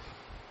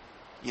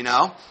 You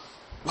know?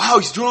 Wow,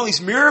 he's doing all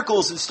these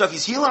miracles and stuff.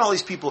 He's healing all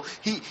these people.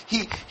 He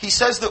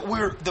says that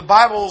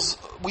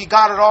we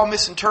got it all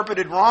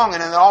misinterpreted wrong,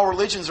 and that all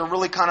religions are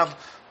really kind of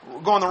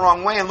going the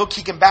wrong way, and look,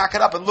 he can back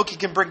it up, and look, he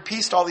can bring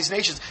peace to all these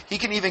nations. He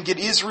can even get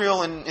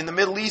Israel and in the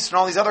Middle East and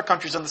all these other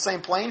countries on the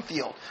same playing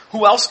field.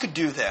 Who else could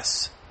do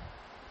this?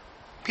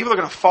 People are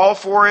going to fall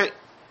for it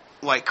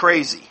like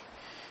crazy.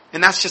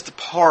 And that's just a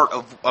part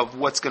of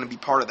what's going to be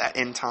part of that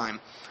end time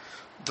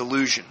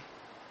delusion.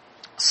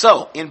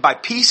 So, and by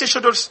peace he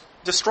shall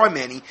destroy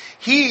many,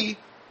 he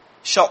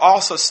shall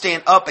also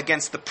stand up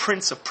against the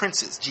Prince of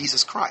Princes,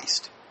 Jesus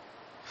Christ.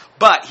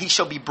 But he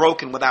shall be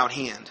broken without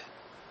hand.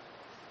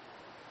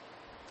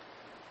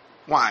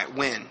 Why?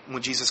 When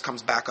Jesus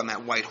comes back on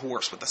that white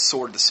horse with the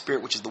sword of the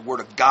Spirit, which is the Word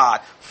of God,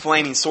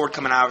 flaming sword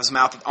coming out of his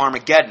mouth with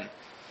Armageddon.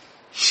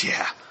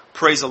 Yeah,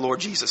 praise the Lord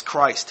Jesus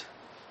Christ.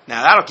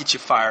 Now that'll get you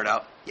fired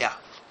up. Yeah.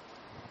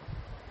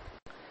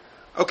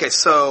 Okay,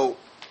 so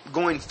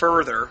going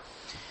further,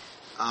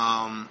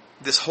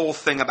 this whole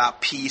thing about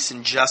peace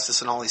and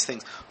justice and all these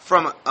things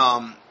from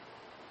a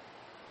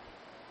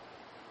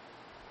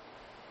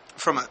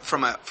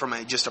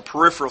just a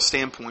peripheral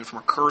standpoint, from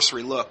a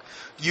cursory look,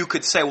 you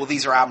could say, well,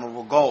 these are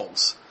admirable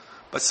goals.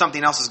 But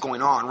something else is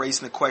going on,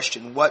 raising the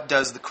question, what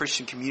does the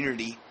Christian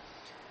community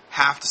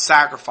have to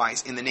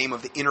sacrifice in the name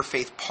of the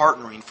interfaith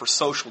partnering for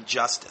social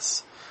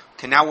justice?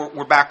 Okay, now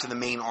we're back to the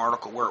main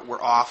article.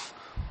 We're off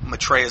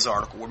Maitreya's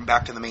article. We're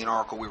back to the main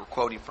article we were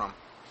quoting from.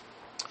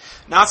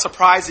 Not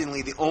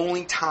surprisingly, the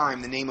only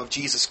time the name of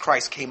Jesus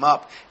Christ came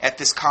up at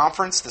this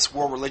conference, this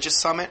World Religious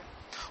Summit,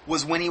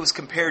 was when he was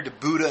compared to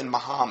Buddha and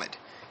Muhammad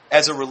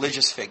as a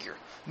religious figure.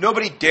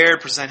 Nobody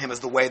dared present him as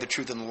the way, the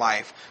truth, and the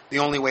life, the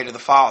only way to the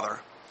Father.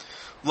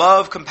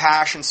 Love,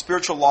 compassion,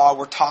 spiritual law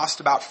were tossed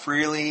about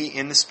freely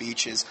in the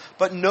speeches,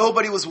 but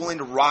nobody was willing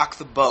to rock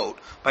the boat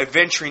by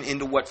venturing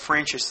into what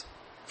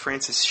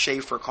Francis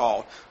Schaeffer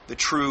called the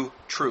true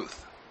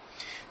truth.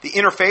 The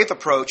interfaith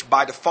approach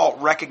by default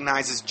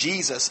recognizes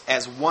Jesus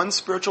as one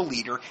spiritual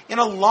leader in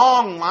a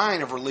long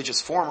line of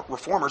religious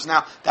reformers.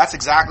 Now, that's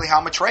exactly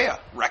how Maitreya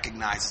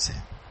recognizes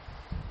him.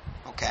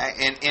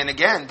 Okay, and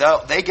again,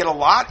 they get a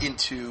lot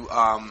into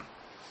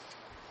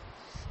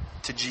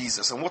to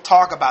Jesus, and we'll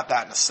talk about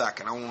that in a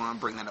second. I don't want to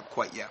bring that up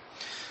quite yet.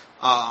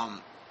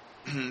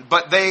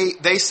 But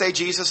they say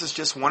Jesus is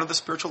just one of the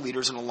spiritual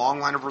leaders in a long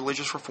line of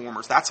religious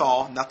reformers. That's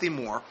all, nothing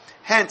more.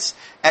 Hence,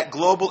 at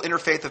global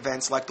interfaith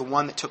events like the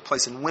one that took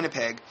place in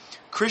Winnipeg,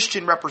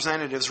 Christian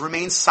representatives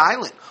remain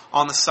silent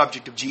on the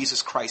subject of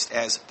Jesus Christ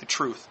as the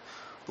truth,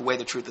 the way,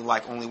 the truth, and the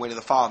life, only way to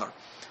the Father.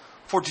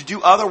 For to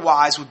do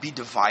otherwise would be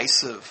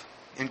divisive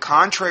and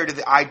contrary to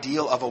the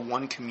ideal of a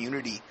one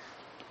community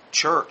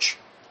church.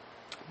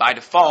 By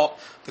default,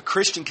 the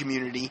Christian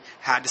community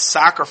had to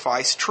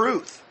sacrifice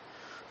truth.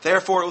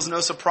 Therefore, it was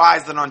no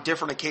surprise that on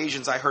different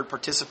occasions I heard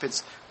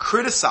participants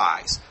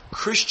criticize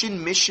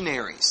Christian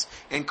missionaries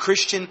and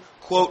Christian,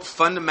 quote,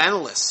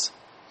 fundamentalists.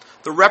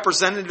 The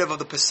representative of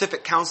the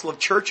Pacific Council of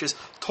Churches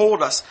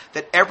told us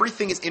that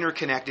everything is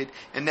interconnected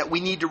and that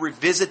we need to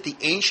revisit the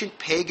ancient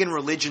pagan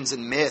religions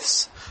and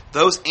myths,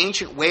 those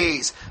ancient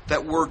ways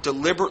that were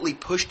deliberately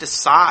pushed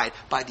aside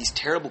by these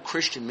terrible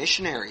Christian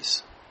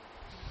missionaries,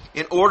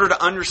 in order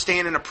to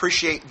understand and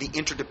appreciate the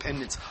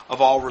interdependence of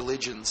all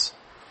religions.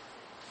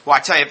 Well, I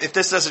tell you, if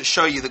this doesn't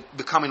show you the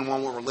becoming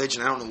one with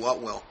religion, I don't know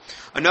what will.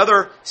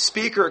 Another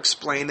speaker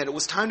explained that it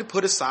was time to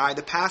put aside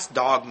the past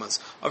dogmas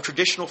of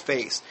traditional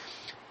faiths,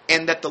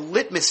 and that the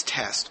litmus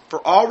test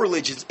for all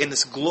religions in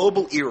this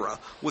global era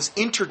was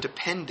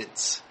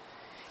interdependence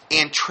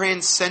and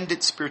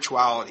transcendent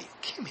spirituality.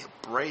 Give me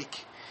a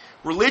break.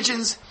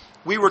 Religions,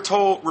 we were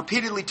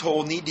repeatedly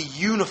told, need to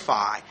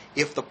unify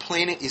if the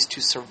planet is to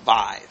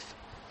survive.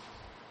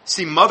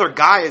 See, Mother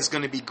Gaia is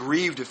going to be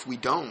grieved if we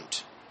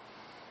don't.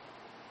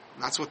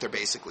 That's what they're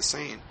basically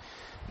saying.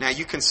 Now,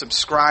 you can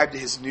subscribe to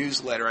his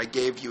newsletter. I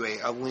gave you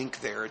a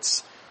link there.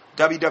 It's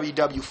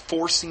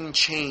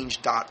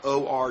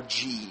www.forcingchange.org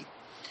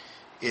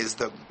is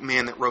the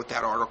man that wrote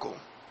that article.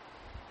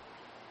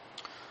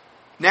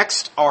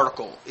 Next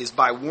article is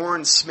by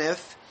Warren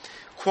Smith.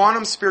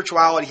 Quantum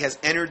spirituality has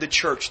entered the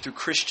church through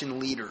Christian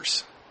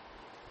leaders.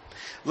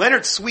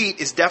 Leonard Sweet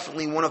is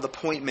definitely one of the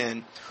point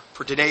men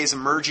for today's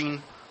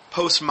emerging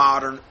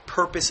postmodern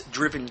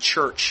purpose-driven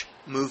church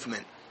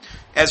movement,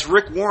 as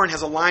Rick Warren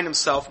has aligned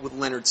himself with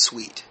Leonard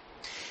Sweet.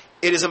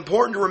 It is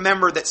important to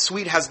remember that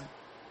Sweet has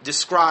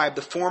described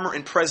the former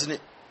and present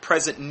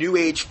New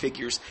Age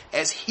figures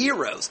as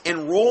heroes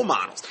and role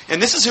models.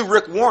 And this is who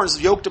Rick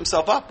Warren's yoked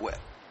himself up with.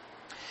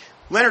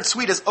 Leonard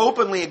Sweet has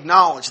openly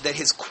acknowledged that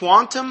his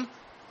quantum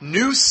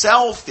new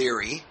cell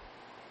theory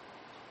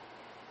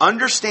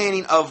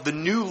understanding of the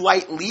New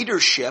Light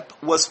leadership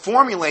was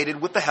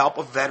formulated with the help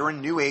of veteran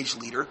New Age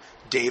leader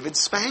David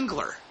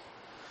Spangler.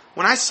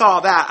 When I saw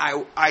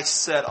that, I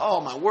said,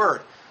 oh my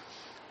word.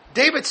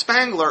 David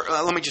Spangler,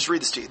 let me just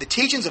read this to you. The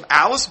teachings of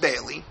Alice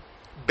Bailey,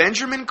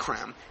 Benjamin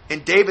Creme,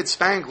 and David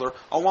Spangler,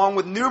 along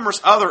with numerous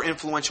other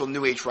influential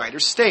New Age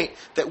writers, state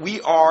that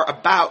we are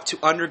about to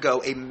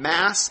undergo a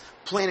mass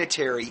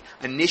planetary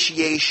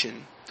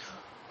initiation,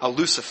 a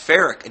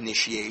Luciferic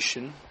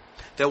initiation,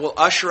 that will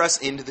usher us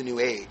into the New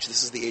Age.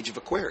 This is the age of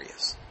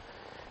Aquarius.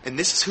 And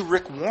this is who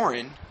Rick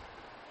Warren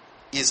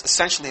is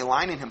essentially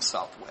aligning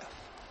himself with.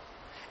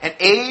 An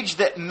age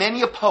that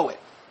many a poet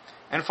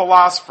and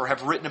philosopher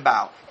have written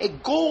about. A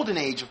golden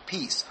age of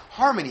peace,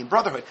 harmony, and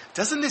brotherhood.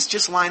 Doesn't this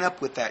just line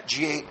up with that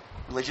G8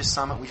 Religious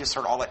Summit? We just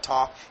heard all that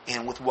talk,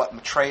 and with what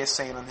Maitreya is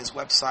saying on his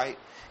website,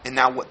 and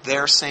now what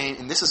they're saying,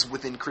 and this is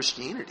within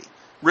Christianity.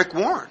 Rick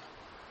Warren,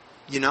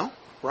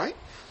 right?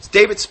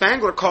 David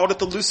Spangler called it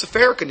the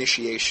Luciferic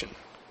initiation,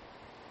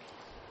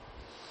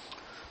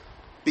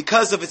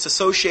 because of its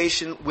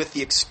association with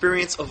the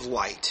experience of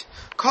light.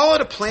 Call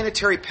it a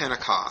planetary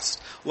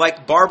Pentecost,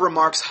 like Barbara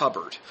Marx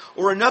Hubbard,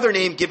 or another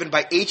name given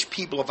by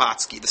H.P.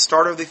 Blavatsky, the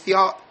starter of the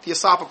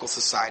Theosophical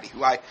Society,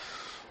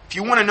 if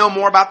you want to know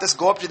more about this,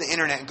 go up to the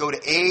internet and go to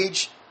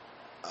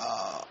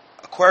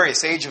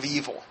Aquarius, Age of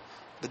Evil,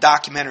 the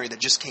documentary that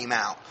just came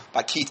out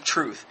by Keith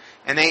Truth.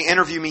 And they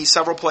interview me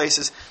several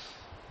places.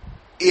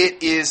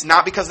 It is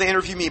not because they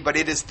interview me, but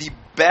it is the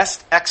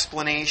best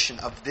explanation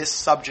of this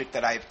subject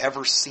that I've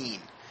ever seen.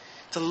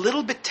 It's a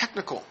little bit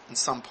technical in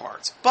some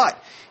parts,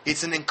 but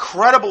it's an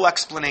incredible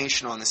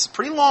explanation on this. It's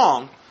pretty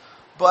long,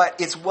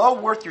 but it's well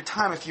worth your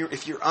time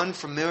if you're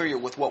unfamiliar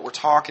with what we're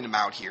talking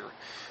about here.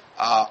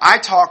 I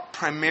talk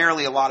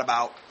primarily a lot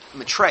about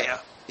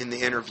Maitreya in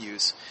the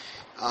interviews,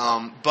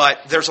 but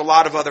there's a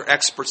lot of other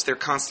experts there,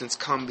 Constance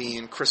Cumby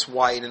and Chris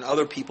White and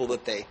other people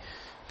that they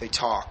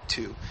talk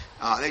to.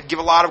 They give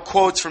a lot of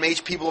quotes from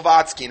H.P.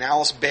 Blavatsky and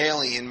Alice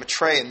Bailey and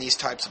Maitreya and these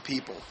types of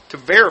people to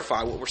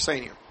verify what we're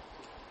saying here.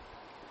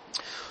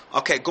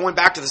 Okay, going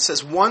back to this, it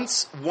says,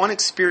 once one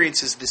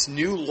experiences this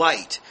new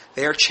light,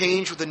 they are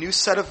changed with a new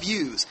set of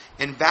views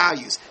and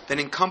values that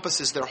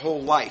encompasses their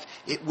whole life.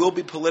 It will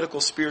be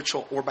political,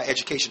 spiritual, or by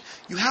education.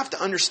 You have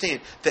to understand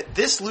that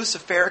this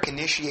Luciferic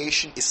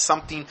initiation is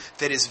something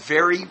that is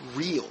very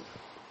real.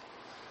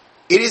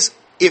 It is,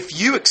 if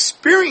you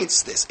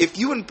experience this, if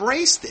you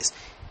embrace this,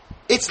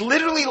 it's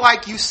literally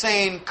like you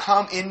saying,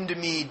 "Come into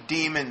me,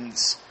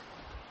 demons."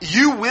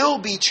 You will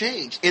be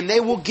changed, and they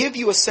will give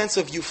you a sense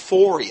of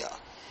euphoria.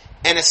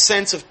 And a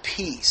sense of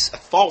peace, a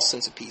false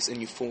sense of peace and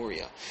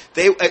euphoria.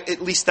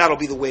 At least that'll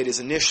be the way it is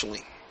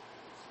initially.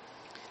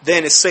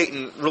 Then as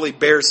Satan really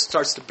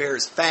starts to bear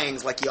his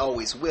fangs like he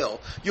always will,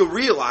 you'll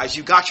realize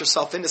you got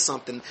yourself into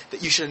something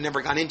that you should have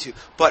never gone into.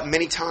 But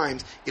many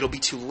times it'll be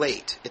too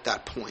late at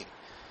that point.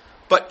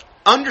 But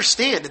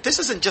understand that this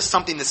isn't just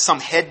something that's some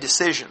head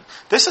decision.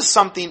 This is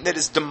something that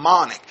is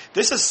demonic.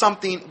 This is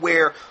something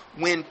where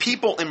when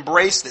people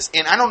embrace this,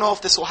 and I don't know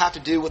if this will have to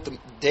do with the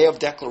Day of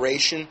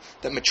Declaration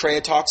that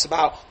Maitreya talks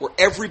about, where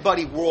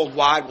everybody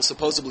worldwide will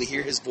supposedly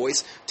hear his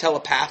voice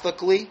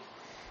telepathically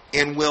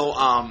and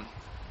will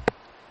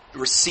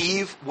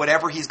receive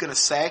whatever he's going to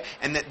say,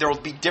 and that there will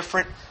be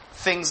different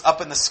things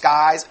up in the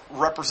skies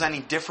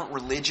representing different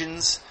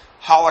religions,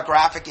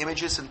 holographic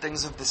images and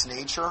things of this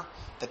nature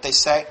that they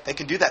say. They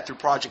can do that through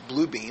Project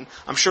Bluebeam.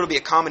 I'm sure it'll be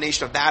a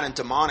combination of that and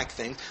demonic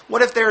things.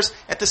 What if there's,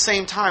 at the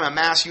same time, a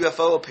mass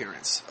UFO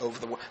appearance over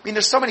the world? I mean,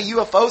 there's so many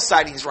UFO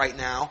sightings right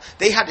now.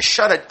 They had to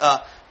shut an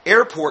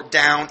airport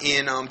down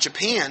in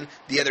Japan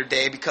the other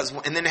day,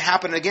 and then it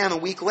happened again a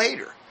week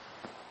later.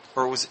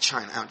 Or was it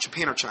China?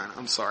 Japan or China?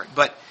 I'm sorry.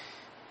 But,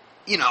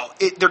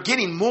 they're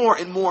getting more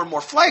and more and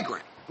more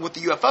flagrant with the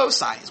UFO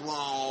sightings.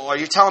 Well, are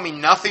you telling me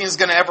nothing is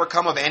going to ever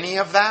come of any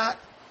of that?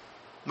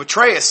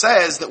 Maitreya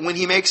says that when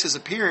he makes his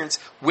appearance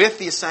with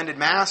the Ascended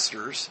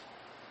Masters,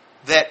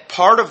 that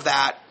part of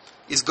that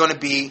is going to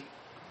be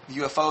the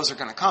UFOs are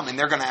going to come, and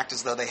they're going to act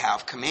as though they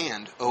have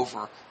command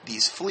over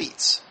these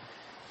fleets.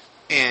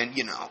 And,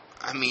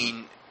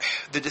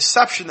 the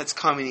deception that's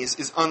coming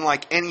is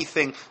unlike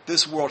anything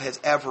this world has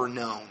ever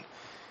known.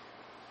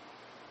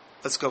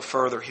 Let's go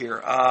further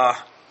here.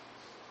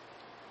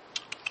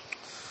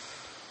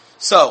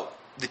 So,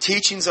 the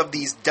teachings of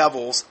these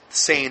devils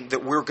saying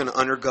that we're going to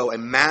undergo a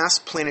mass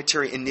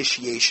planetary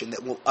initiation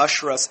that will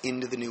usher us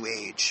into the new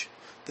age.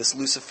 This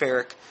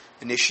Luciferic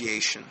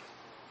initiation.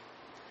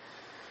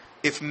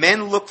 If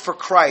men look for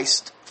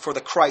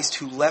the Christ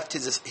who left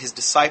his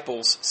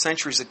disciples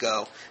centuries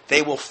ago,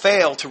 they will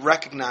fail to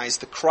recognize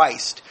the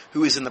Christ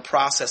who is in the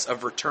process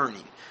of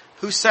returning.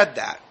 Who said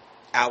that?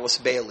 Alice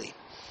Bailey.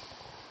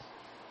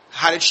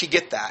 How did she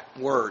get that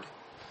word?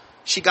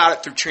 She got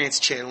it through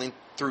trans-channeling,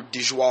 through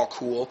Dijwal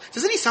Cool.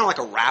 Doesn't he sound like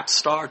a rap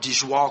star,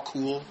 Dijwal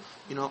Cool?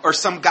 Or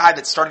some guy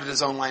that started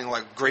his own line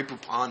like Grey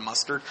Poupon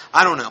Mustard?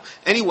 I don't know.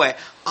 Anyway,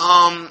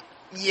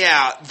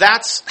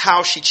 that's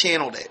how she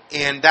channeled it.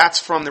 And that's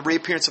from the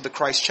Reappearance of the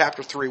Christ,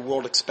 Chapter 3,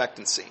 World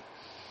Expectancy.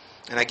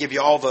 And I give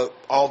you all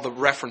the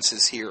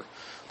references here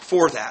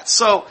for that.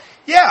 So,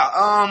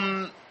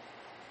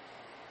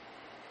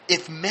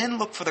 if men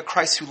look for the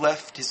Christ who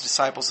left his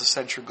disciples a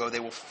century ago,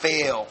 they will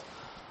fail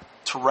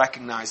to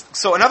recognize.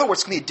 So in other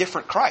words, it's going to be a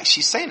different Christ.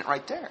 She's saying it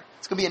right there.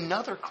 It's going to be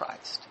another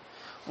Christ.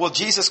 Well,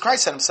 Jesus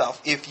Christ said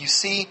himself, if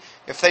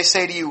they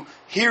say to you,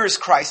 here is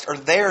Christ or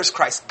there is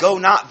Christ, go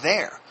not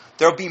there.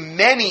 There will be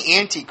many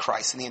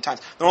antichrists in the end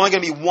times. There's only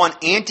going to be one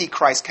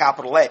antichrist,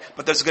 capital A,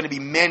 but there's going to be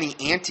many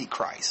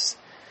antichrists.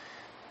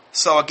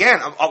 So again,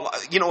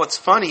 what's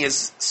funny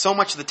is so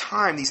much of the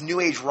time these New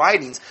Age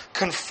writings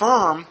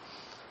confirm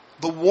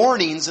the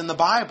warnings in the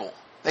Bible.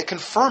 They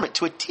confirm it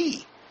to a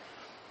T.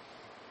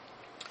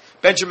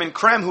 Benjamin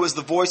Creme, who is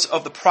the voice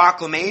of the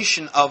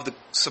proclamation of the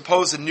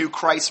supposed new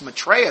Christ,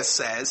 Maitreya,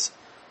 says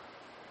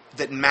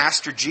that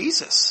Master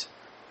Jesus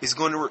is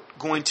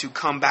going to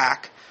come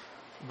back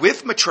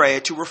with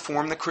Maitreya to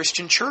reform the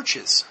Christian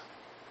churches.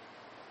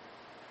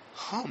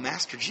 Oh,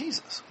 Master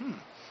Jesus.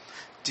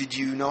 Did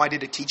you know I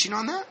did a teaching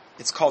on that?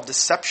 It's called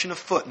Deception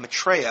Afoot,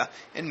 Maitreya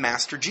and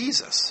Master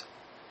Jesus.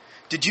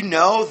 Did you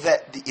know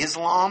that the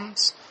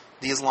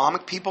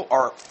Islamic people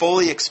are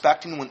fully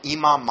expecting when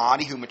Imam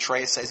Mahdi, who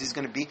Maitreya says he's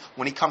going to be,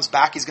 when he comes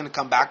back, he's going to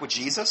come back with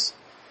Jesus?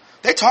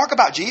 They talk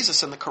about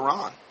Jesus in the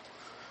Quran.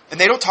 And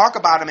they don't talk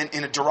about him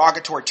in a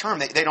derogatory term.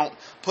 They don't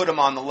put him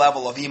on the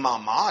level of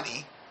Imam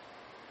Mahdi.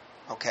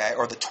 Okay,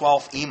 or the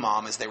 12th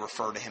Imam, as they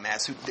refer to him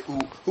as.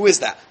 Who is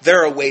that?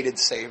 Their awaited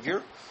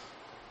Savior.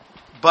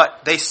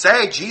 But they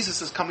say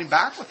Jesus is coming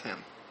back with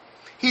him.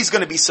 He's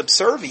going to be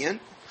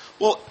subservient.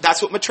 Well,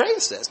 that's what Maitreya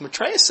says.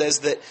 Maitreya says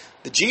that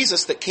the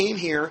Jesus that came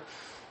here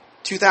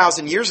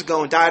 2,000 years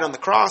ago and died on the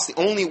cross, the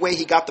only way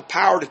he got the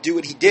power to do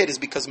what he did is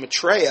because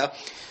Maitreya,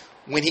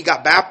 when he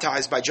got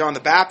baptized by John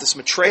the Baptist,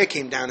 Maitreya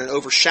came down and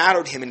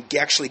overshadowed him and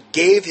actually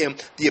gave him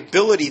the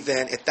ability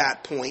then at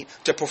that point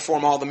to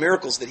perform all the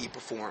miracles that he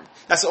performed.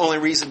 That's the only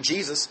reason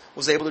Jesus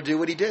was able to do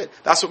what he did.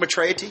 That's what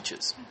Maitreya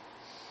teaches.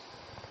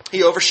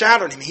 He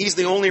overshadowed him. He's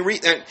the only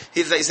reason.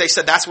 They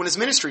said that's when his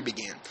ministry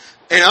began.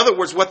 In other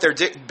words, what they're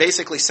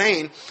basically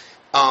saying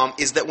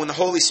is that when the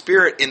Holy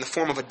Spirit in the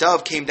form of a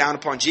dove came down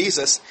upon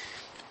Jesus,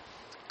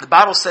 the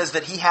Bible says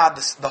that he had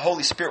the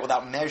Holy Spirit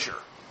without measure,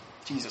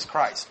 Jesus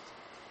Christ.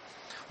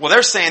 Well,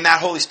 they're saying that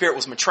Holy Spirit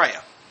was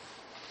Maitreya.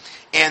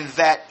 And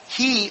that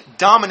he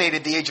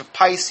dominated the age of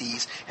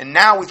Pisces, and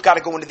now we've got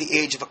to go into the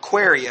age of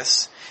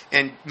Aquarius,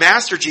 and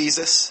Master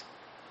Jesus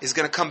is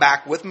going to come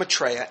back with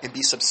Maitreya and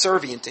be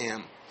subservient to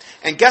him.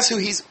 And guess who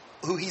he's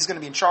going to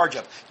be in charge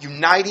of?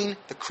 Uniting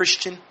the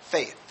Christian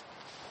faith.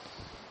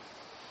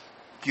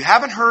 If you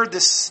haven't heard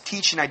this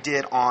teaching I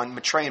did on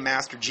Maitreya and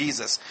Master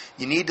Jesus,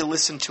 you need to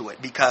listen to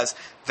it, because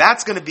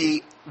that's going to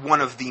be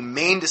one of the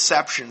main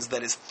deceptions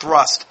that is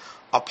thrust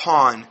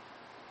upon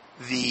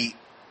the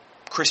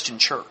Christian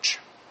church,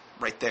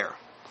 right there.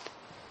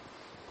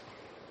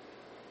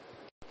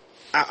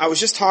 I was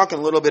just talking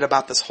a little bit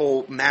about this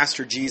whole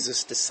Master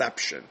Jesus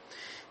deception.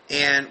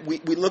 And we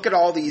look at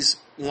all these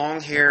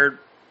long-haired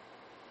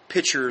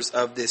pictures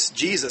of this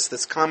Jesus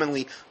that's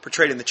commonly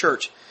portrayed in the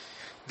church.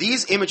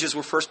 These images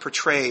were first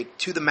portrayed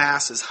to the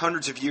masses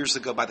hundreds of years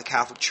ago by the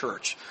Catholic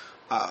Church,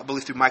 I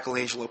believe through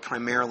Michelangelo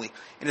primarily,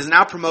 and is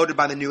now promoted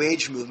by the New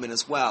Age movement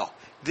as well.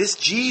 This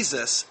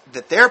Jesus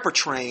that they're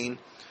portraying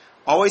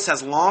always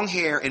has long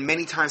hair and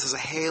many times has a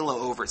halo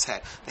over its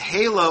head. The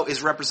halo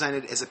is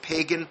represented as a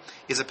pagan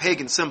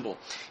symbol.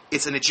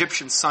 It's an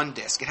Egyptian sun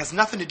disk. It has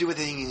nothing to do with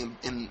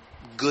anything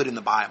good in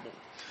the Bible.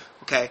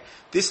 Okay?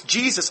 This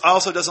Jesus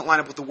also doesn't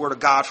line up with the Word of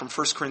God from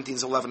 1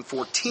 Corinthians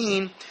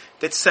 11:14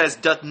 that says,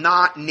 "Doth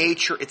not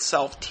nature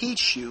itself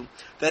teach you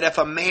that if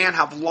a man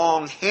have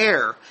long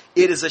hair,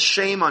 it is a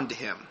shame unto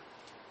him?"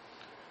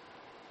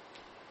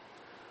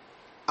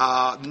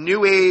 The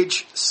New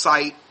Age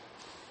site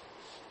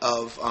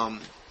of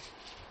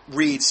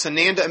reads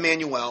Sananda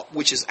Emmanuel,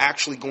 which is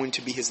actually going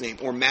to be his name,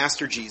 or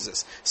Master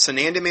Jesus.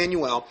 Sananda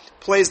Emmanuel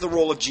plays the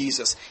role of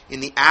Jesus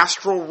in the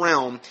astral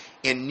realm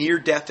and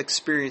near-death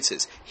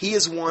experiences. He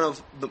is one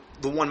of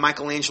the one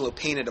Michelangelo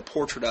painted a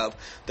portrait of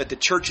that the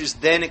churches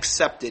then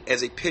accepted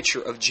as a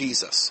picture of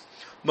Jesus.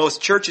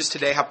 Most churches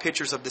today have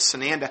pictures of the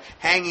Sananda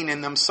hanging in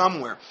them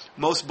somewhere.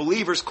 Most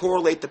believers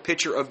correlate the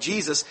picture of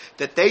Jesus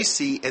that they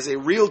see as a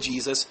real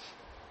Jesus,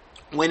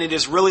 when it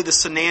is really the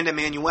Sananda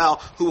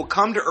Emmanuel who will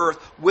come to earth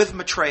with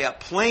Maitreya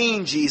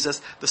playing Jesus,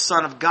 the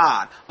Son of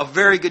God. A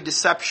very good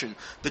deception.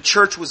 The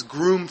church was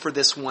groomed for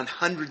this one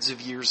hundreds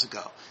of years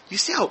ago. You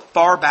see how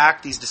far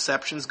back these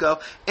deceptions go?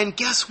 And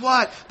guess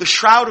what? The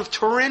Shroud of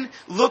Turin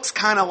looks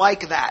kind of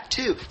like that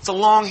too. It's a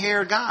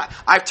long-haired guy.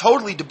 I've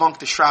totally debunked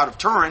the Shroud of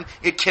Turin.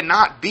 It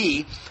cannot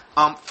be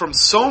from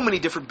so many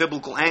different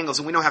biblical angles,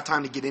 and we don't have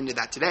time to get into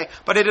that today.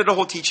 But I did a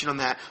whole teaching on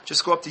that.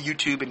 Just go up to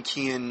YouTube and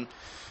key in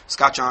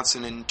Scott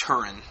Johnson and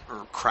Turin,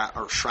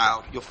 or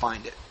Shroud. You'll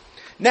find it.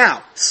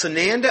 Now,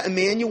 Sananda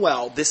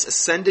Emmanuel, this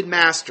ascended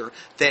master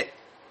that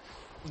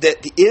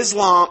the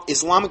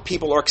Islamic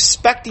people are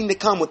expecting to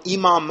come with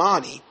Imam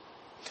Mahdi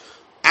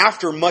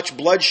after much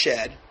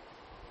bloodshed,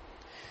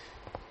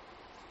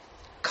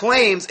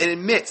 claims and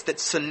admits that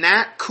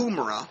Sanat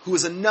Kumara, who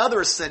is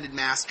another ascended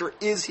master,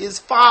 is his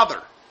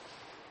father.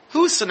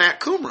 Who is Sanat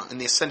Kumara in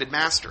the ascended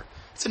master?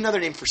 It's another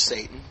name for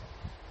Satan.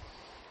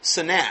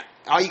 Sanat.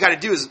 All you got to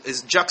do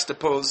is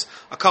juxtapose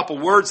a couple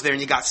words there and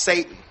you got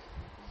Satan.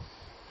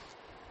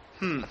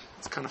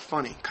 It's kind of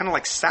funny. Kind of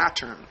like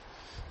Saturn,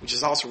 which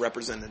is also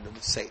representative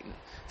of Satan.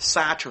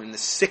 Saturn, the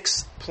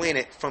sixth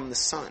planet from the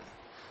sun.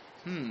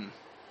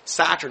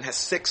 Saturn has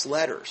 6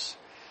 letters.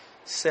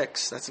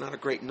 6, that's not a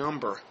great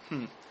number.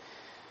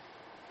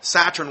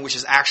 Saturn, which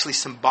is actually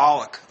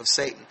symbolic of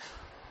Satan.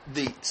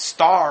 The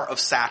star of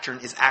Saturn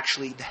is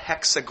actually the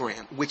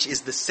hexagram, which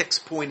is the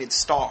 6-pointed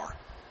star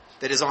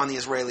that is on the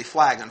Israeli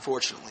flag,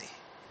 unfortunately.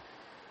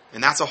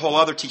 And that's a whole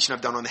other teaching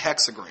I've done on the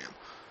hexagram.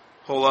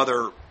 Whole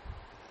other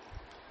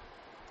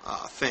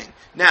thing.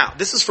 Now,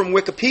 this is from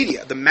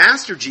Wikipedia. The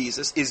Master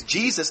Jesus is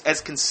Jesus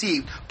as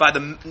conceived by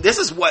this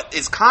is what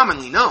is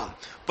commonly known,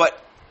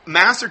 but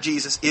Master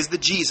Jesus is the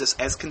Jesus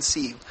as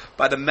conceived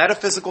by the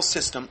metaphysical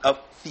system of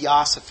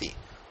Theosophy.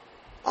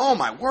 Oh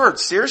my word,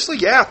 seriously?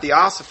 Yeah,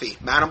 Theosophy.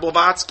 Madame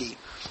Blavatsky.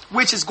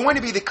 Which is going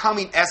to be the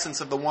coming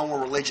essence of the one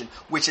world religion,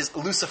 which is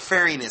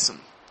Luciferianism,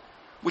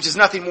 which is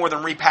nothing more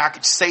than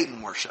repackaged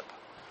Satan worship.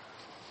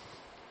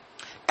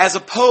 As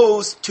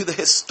opposed to the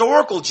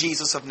historical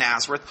Jesus of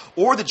Nazareth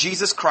or the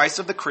Jesus Christ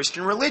of the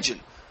Christian religion,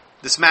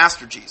 this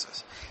Master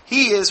Jesus.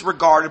 He is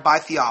regarded by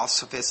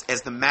Theosophists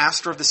as the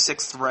master of the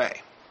 6th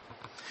ray.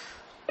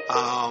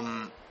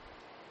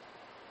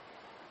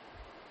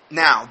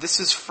 Now, this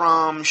is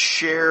from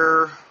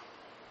Share. I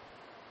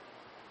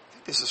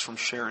think this is from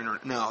Share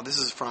Internet. No, this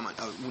is from a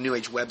New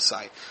Age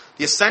website.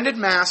 The Ascended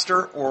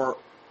Master, or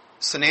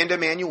Sananda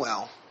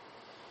Emmanuel,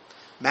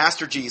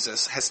 Master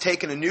Jesus, has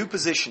taken a new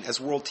position as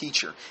world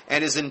teacher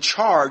and is in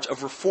charge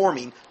of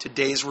reforming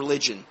today's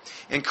religion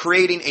and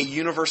creating a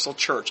universal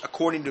church,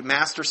 according to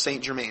Master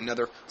Saint Germain,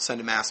 another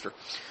Ascended Master.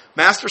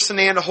 Master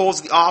Sananda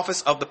holds the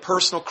office of the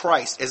personal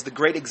Christ as the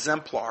great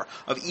exemplar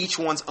of each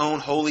one's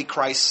own holy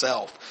Christ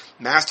self.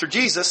 Master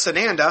Jesus,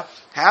 Sananda,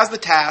 has the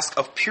task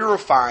of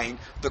purifying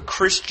the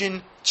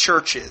Christian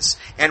churches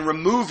and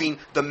removing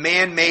the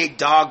man-made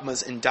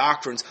dogmas and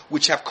doctrines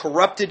which have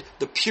corrupted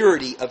the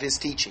purity of his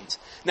teachings.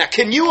 Now,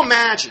 can you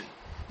imagine?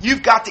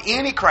 You've got the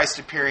Antichrist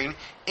appearing,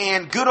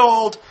 and good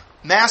old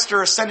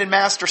Ascended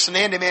Master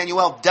Sananda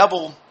Emmanuel,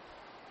 devil,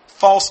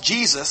 false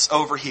Jesus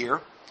over here.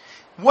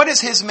 What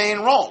is his main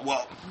role?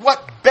 Well,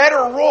 what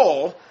better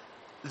role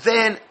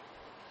than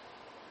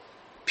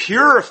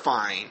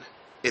purifying,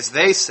 as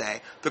they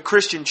say, the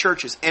Christian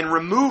churches and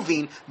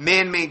removing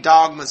man-made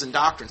dogmas and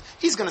doctrines?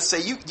 He's going to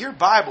say, your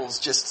Bible's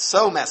just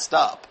so messed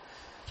up.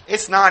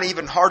 It's not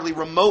even hardly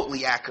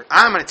remotely accurate.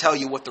 I'm going to tell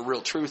you what the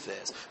real truth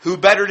is. Who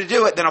better to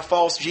do it than a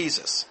false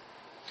Jesus?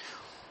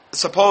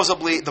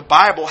 Supposedly, the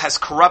Bible has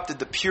corrupted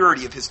the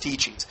purity of his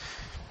teachings.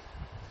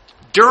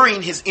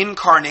 During his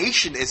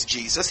incarnation as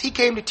Jesus, he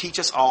came to teach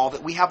us all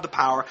that we have the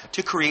power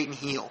to create and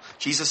heal.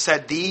 Jesus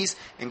said, "These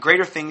and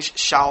greater things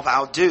shall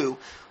thou do."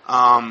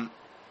 Now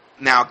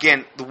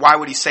again, why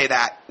would he say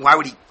that? Why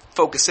would he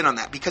focus in on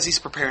that? Because he's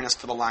preparing us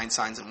for the lying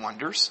signs and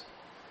wonders.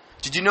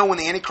 Did you know when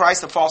the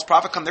Antichrist, the false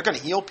prophet, come, they're going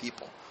to heal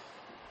people.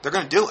 They're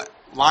going to do it.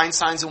 Lying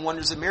signs and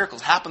wonders and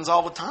miracles. Happens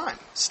all the time.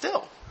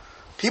 Still.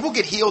 People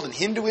get healed in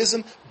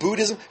Hinduism,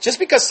 Buddhism. Just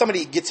because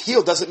somebody gets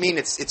healed doesn't mean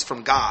it's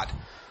from God.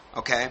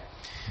 Okay?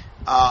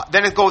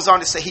 Then it goes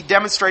on to say, he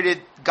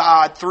demonstrated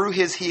God through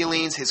his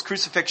healings, his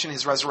crucifixion,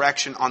 his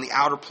resurrection on the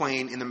outer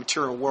plane in the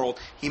material world.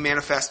 He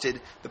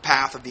manifested the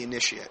path of the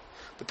initiate.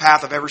 The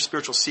path of every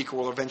spiritual seeker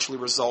will eventually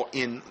result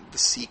in the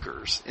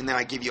seekers. And then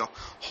I give you a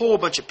whole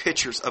bunch of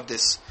pictures of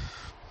this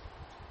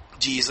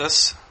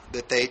Jesus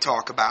that they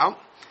talk about.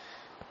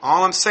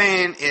 All I'm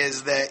saying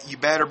is that you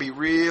better be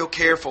real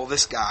careful of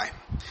this guy.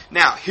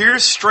 Now,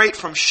 here's straight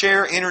from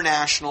Share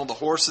International, the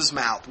horse's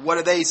mouth. What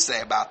do they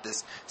say about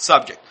this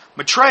subject?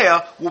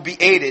 Maitreya will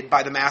be aided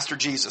by the Master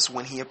Jesus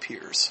when he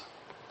appears,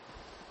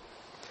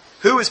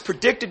 who is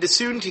predicted to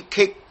soon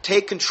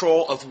take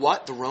control of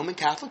what? The Roman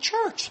Catholic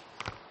Church.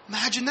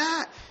 Imagine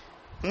that.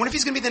 And what if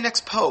he's going to be the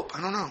next pope?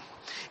 I don't know.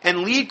 And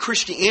lead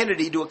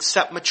Christianity to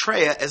accept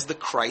Maitreya as the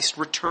Christ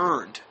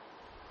returned.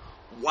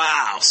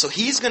 Wow. So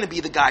he's going to be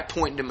the guy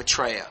pointing to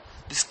Maitreya.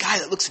 This guy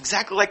that looks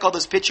exactly like all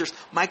those pictures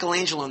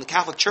Michelangelo and the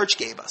Catholic Church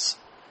gave us.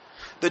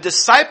 The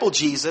disciple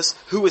Jesus,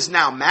 who is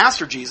now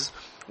Master Jesus,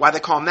 why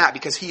they call him that?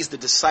 Because he's the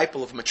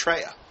disciple of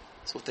Maitreya.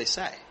 That's what they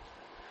say.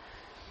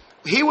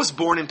 He was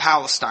born in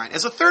Palestine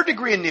as a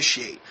third-degree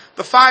initiate.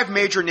 The 5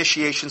 major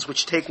initiations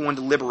which take one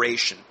to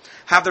liberation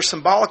have their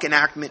symbolic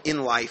enactment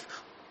in life,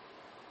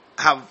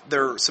 have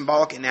their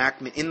symbolic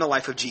enactment in the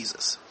life of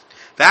Jesus.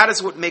 That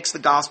is what makes the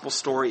gospel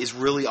story is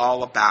really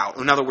all about.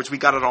 In other words, we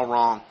got it all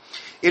wrong.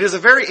 It is a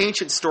very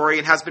ancient story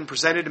and has been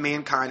presented to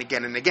mankind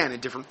again and again in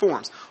different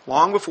forms,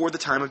 long before the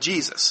time of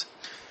Jesus,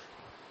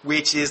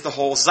 which is the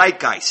whole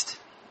zeitgeist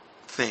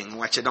thing,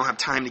 which I don't have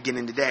time to get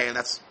in today, and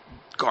that's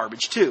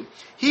garbage too.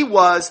 He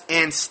was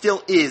and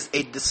still is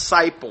a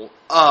disciple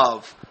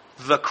of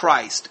the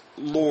Christ,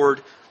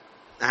 Lord,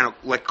 I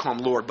don't like to call him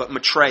Lord, but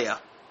Maitreya,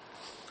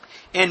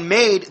 and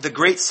made the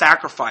great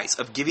sacrifice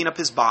of giving up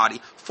his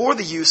body for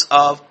the use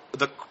of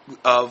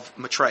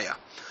Maitreya.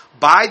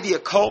 By the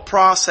occult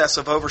process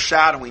of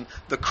overshadowing,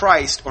 the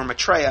Christ, or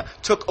Maitreya,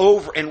 took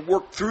over and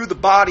worked through the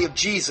body of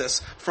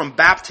Jesus from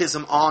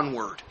baptism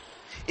onward.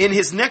 In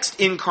his next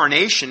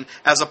incarnation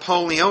as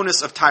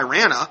Apollonius of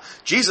Tyranna,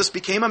 Jesus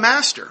became a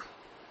master.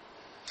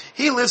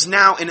 He lives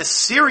now in a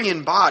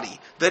Syrian body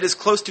that is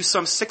close to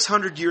some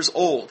 600 years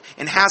old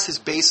and has his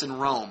base in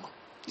Rome.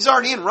 He's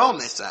already in Rome,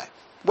 they say,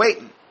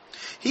 waiting.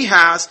 He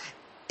has,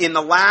 in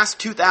the last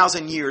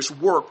 2,000 years,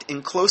 worked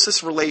in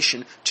closest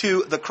relation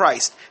to the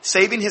Christ,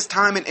 saving his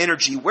time and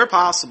energy where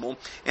possible,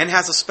 and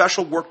has a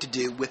special work to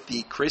do with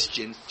the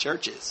Christian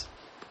churches.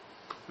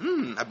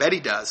 I bet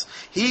he does.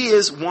 He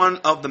is one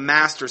of the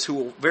masters who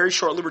will very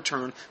shortly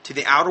return to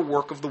the outer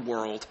work of the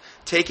world,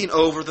 taking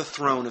over the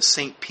throne of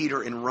St.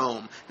 Peter in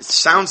Rome. It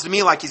sounds to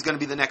me like he's going to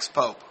be the next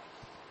pope.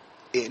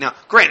 Now,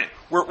 granted,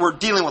 we're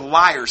dealing with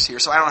liars here,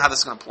 so I don't know how this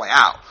is going to play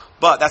out.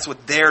 But that's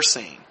what they're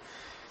saying.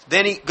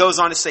 Then he goes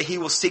on to say he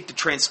will seek to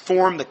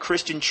transform the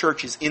Christian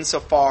churches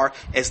insofar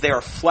as they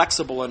are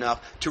flexible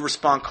enough to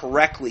respond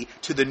correctly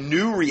to the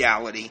new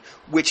reality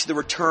which the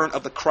return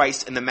of the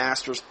Christ and the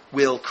Masters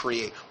will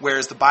create.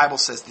 Whereas the Bible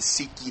says to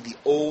seek ye the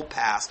old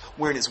past,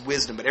 wherein is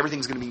wisdom, but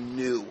everything's going to be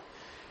new.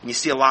 And you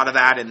see a lot of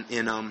that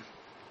in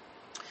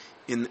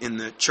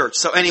the church.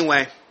 So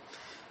anyway,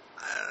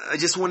 I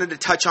just wanted to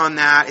touch on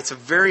that. It's a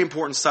very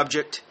important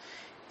subject,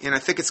 and I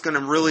think it's going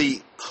to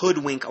really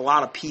hoodwink a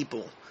lot of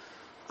people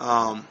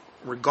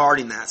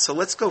regarding that. So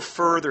let's go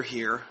further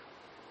here.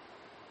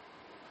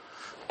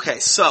 Okay,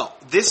 so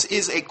this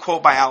is a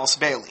quote by Alice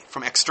Bailey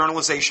from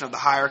Externalization of the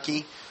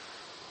Hierarchy,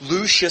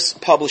 Lucius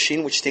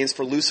Publishing, which stands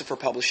for Lucifer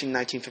Publishing,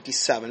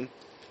 1957.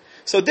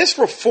 So this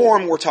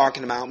reform we're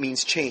talking about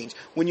means change.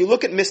 When you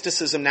look at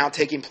mysticism now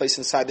taking place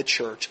inside the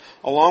church,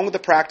 along with the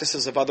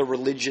practices of other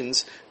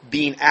religions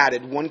being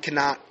added, one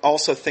cannot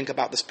also think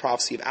about this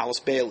prophecy of Alice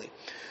Bailey,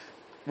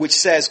 which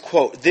says,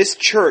 quote, "This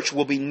church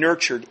will be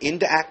nurtured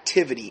into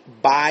activity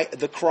by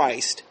the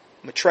Christ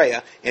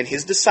Maitreya, and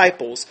his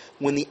disciples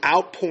when the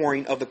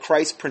outpouring of the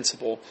Christ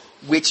principle,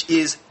 which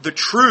is the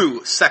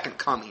true second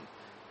coming,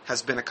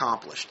 has been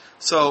accomplished.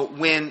 So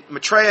when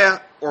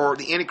Maitreya or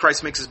the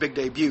Antichrist makes his big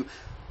debut,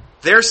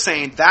 they're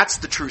saying that's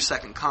the true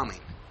second coming.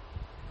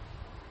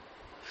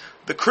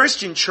 The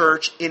Christian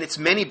church, in its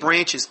many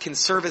branches, can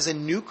serve as a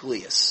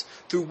nucleus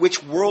through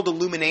which world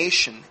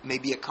illumination may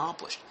be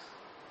accomplished.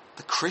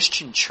 The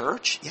Christian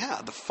church?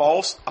 Yeah, the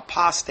false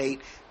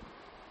apostate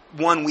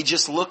one we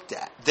just looked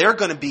at. They're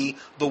going to be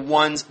the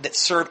ones that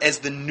serve as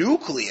the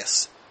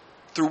nucleus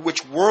through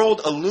which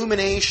world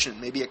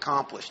illumination may be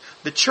accomplished.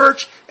 The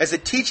church, as a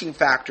teaching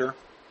factor,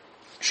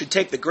 should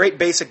take the great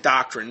basic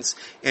doctrines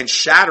and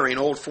shattering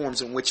old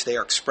forms in which they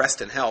are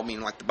expressed and held,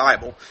 meaning like the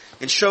Bible,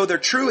 and show their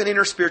true and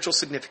inner spiritual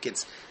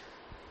significance.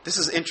 This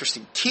is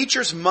interesting.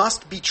 Teachers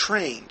must be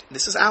trained.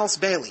 This is Alice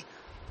Bailey.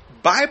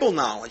 Bible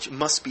knowledge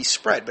must be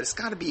spread, but it's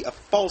got to be a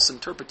false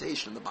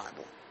interpretation of the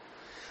Bible.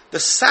 The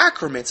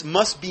sacraments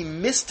must be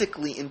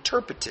mystically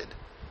interpreted.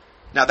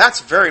 Now that's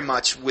very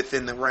much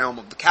within the realm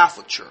of the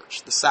Catholic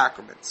Church. The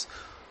sacraments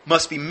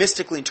must be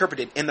mystically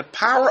interpreted, and the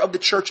power of the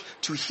church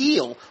to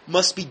heal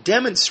must be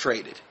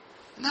demonstrated.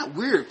 Isn't that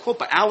weird? Quote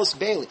by Alice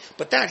Bailey.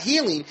 But that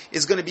healing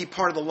is going to be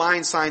part of the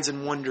lying signs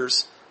and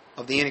wonders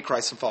of the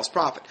Antichrist and false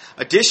prophet.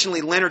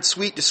 Additionally, Leonard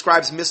Sweet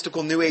describes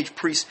mystical New Age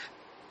priest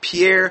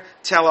Pierre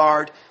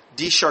Teilhard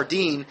de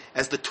Chardin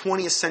as the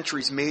 20th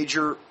century's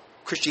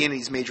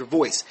Christianity's major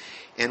voice.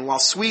 And while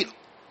Sweet's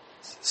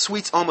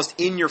almost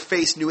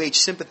in-your-face New Age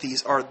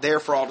sympathies are there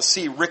for all to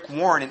see, Rick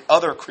Warren and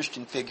other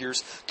Christian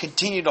figures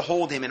continue to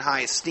hold him in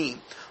high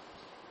esteem.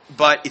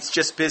 But it's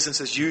just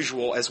business as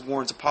usual, as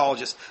Warren's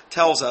apologist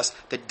tells us,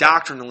 that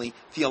doctrinally,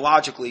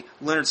 theologically,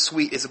 Leonard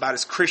Sweet is about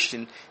as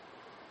Christian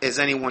as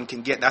anyone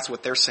can get. That's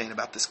what they're saying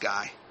about this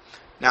guy.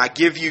 Now, I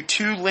give you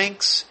two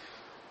links.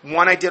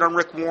 One I did on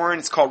Rick Warren.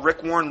 It's called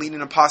Rick Warren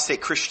Leading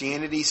Apostate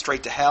Christianity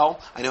Straight to Hell.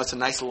 I know it's a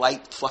nice,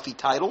 light, fluffy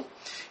title.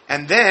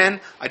 And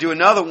then I do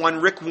another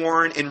one, Rick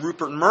Warren and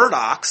Rupert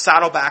Murdoch,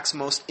 Saddleback's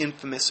most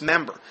infamous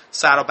member.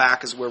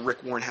 Saddleback is where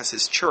Rick Warren has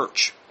his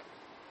church.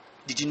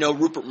 Did you know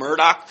Rupert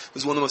Murdoch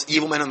was one of the most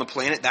evil men on the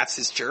planet? That's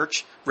his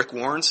church, Rick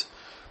Warren's.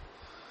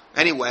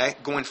 Anyway,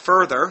 going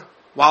further,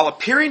 while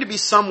appearing to be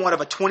somewhat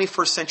of a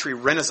 21st century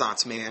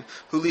Renaissance man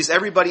who leaves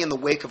everybody in the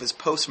wake of his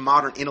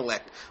postmodern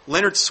intellect,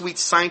 Leonard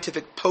Sweet's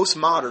scientific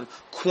postmodern,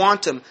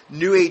 quantum,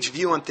 New Age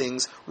view on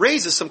things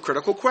raises some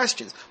critical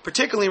questions,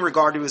 particularly in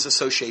regard to his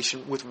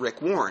association with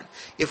Rick Warren.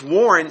 If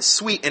Warren,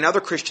 Sweet, and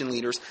other Christian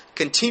leaders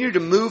continue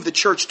to move the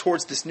church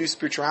towards this new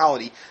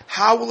spirituality,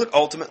 how will it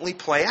ultimately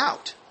play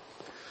out?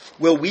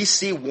 Will we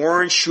see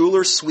Warren,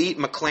 Schuller, Sweet,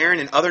 McLaren,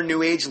 and other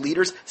New Age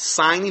leaders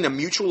signing a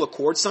mutual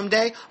accord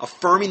someday,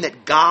 affirming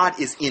that God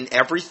is in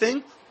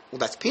everything? Well,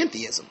 that's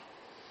pantheism.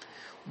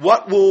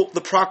 What will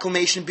the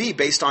proclamation be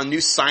based on new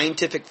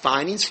scientific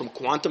findings from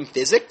quantum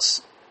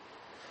physics?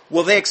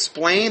 Will they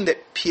explain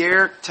that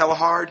Pierre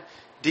Teilhard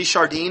de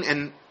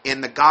Chardin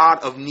and the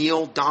God of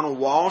Neil Donald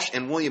Walsh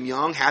and William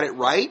Young had it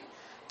right?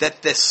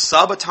 That this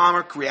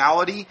subatomic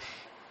reality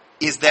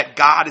is that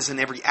God is in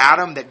every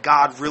atom, that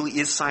God really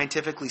is,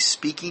 scientifically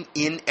speaking,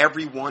 in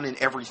everyone and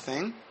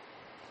everything.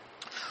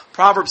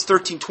 Proverbs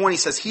 13:20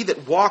 says, "He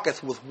that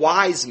walketh with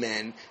wise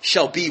men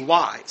shall be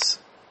wise,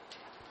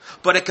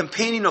 but a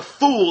companion of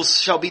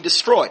fools shall be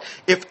destroyed."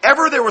 If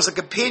ever there was a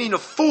companion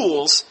of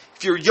fools,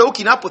 if you're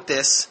yoking up with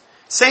this,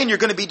 saying you're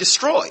going to be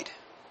destroyed.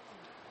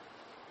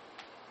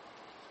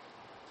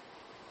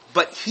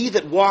 But he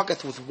that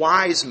walketh with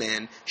wise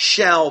men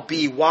shall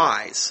be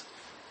wise.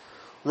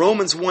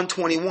 Romans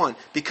 1:21,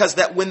 because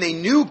that when they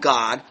knew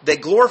God, they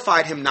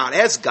glorified him not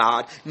as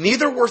God,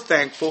 neither were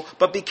thankful,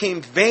 but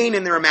became vain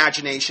in their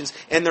imaginations,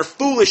 and their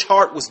foolish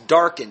heart was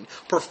darkened.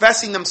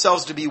 Professing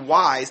themselves to be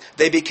wise,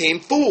 they became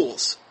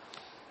fools.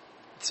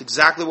 That's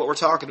exactly what we're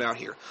talking about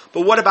here.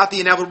 But what about the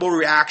inevitable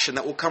reaction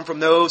that will come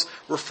from those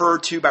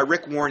referred to by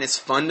Rick Warren as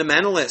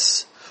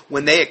fundamentalists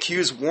when they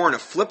accuse Warren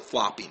of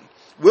flip-flopping?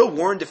 Will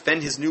Warren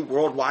defend his new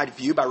worldwide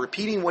view by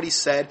repeating what he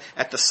said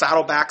at the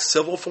Saddleback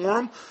Civil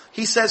Forum?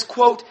 He says,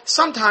 quote,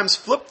 "Sometimes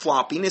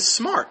flip-flopping is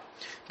smart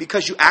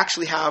because you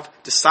actually have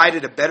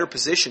decided a better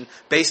position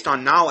based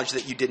on knowledge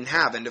that you didn't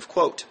have," end of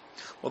quote.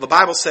 Well, the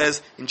Bible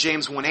says in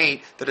James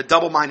 1:8 that a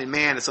double-minded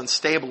man is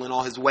unstable in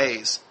all his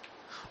ways.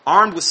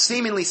 Armed with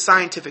seemingly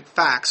scientific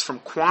facts from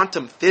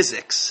quantum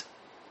physics,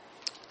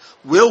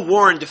 will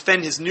Warren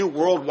defend his new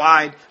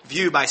worldwide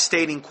view by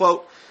stating,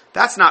 quote,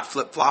 "That's not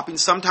flip-flopping.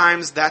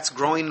 Sometimes that's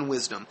growing in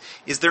wisdom."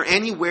 Is there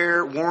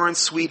anywhere Warren,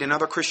 Sweet, and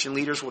other Christian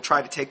leaders will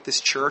try to take this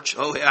church?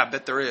 Oh yeah, I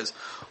bet there is.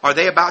 Are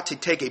they about to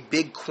take a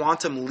big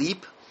quantum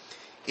leap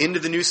into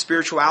the new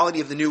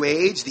spirituality of the new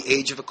age, the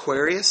age of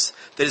Aquarius,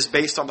 that is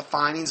based on the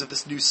findings of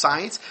this new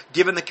science,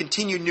 given the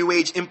continued new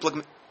age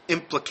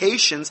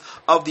implications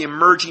of the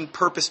emerging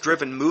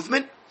purpose-driven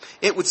movement?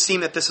 It would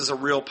seem that this is a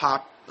real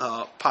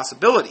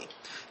possibility.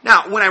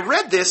 Now, when I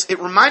read this, it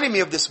reminded me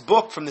of this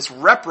book from this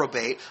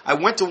reprobate. I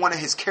went to one of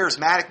his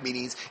charismatic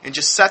meetings and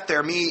just sat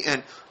there, me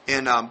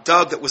and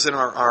Doug that was in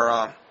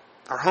our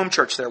home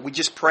church there. We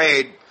just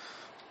prayed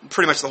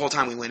pretty much the whole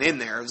time we went in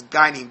there. There was a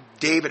guy named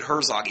David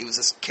Herzog. He was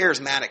this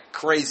charismatic,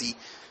 crazy,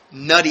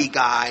 nutty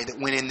guy that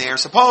went in there.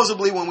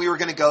 Supposedly, when we were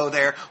going to go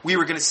there, we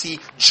were going to see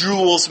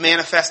jewels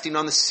manifesting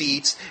on the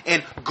seats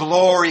and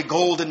glory,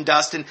 golden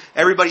dust, and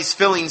everybody's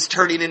fillings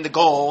turning into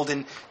gold,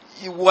 and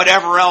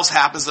whatever else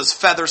happens, those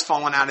feathers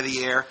falling out of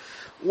the air.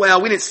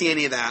 Well, we didn't see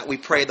any of that. We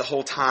prayed the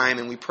whole time,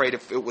 and we prayed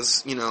if it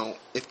was,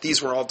 if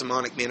these were all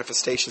demonic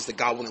manifestations, that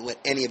God wouldn't let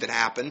any of it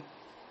happen.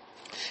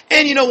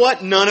 And you know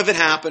what? None of it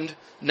happened.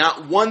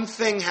 Not one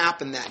thing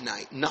happened that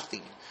night.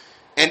 Nothing.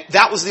 And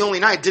that was the only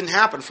night it didn't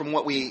happen from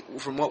what we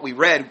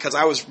read, because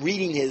I was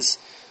reading his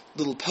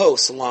little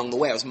posts along the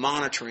way. I was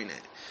monitoring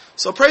it.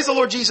 So praise the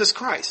Lord Jesus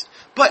Christ.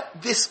 But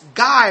this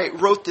guy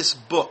wrote this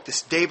book,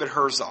 this David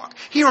Herzog.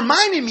 He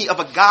reminded me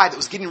of a guy that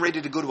was getting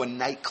ready to go to a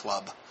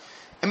nightclub.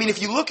 I mean,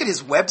 if you look at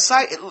his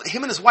website,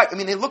 him and his wife,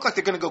 they look like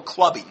they're going to go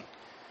clubbing.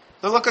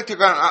 They look like they're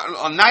going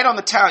a night on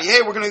the town.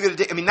 Yeah, we're going to go to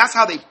a date. That's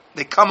how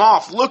they come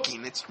off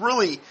looking. It's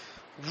really,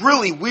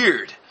 really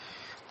weird.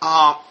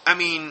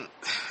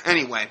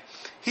 Anyway,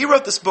 he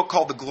wrote this book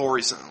called The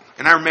Glory Zone,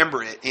 and I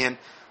remember it. And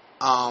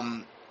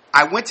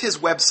I went to his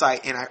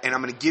website, and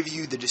I'm going to give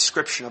you the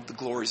description of the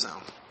Glory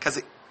Zone, because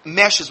it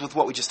meshes with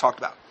what we just talked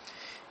about.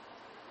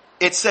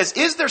 It says,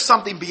 is there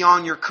something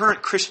beyond your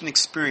current Christian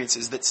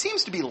experiences that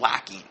seems to be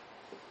lacking?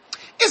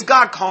 Is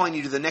God calling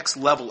you to the next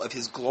level of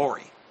His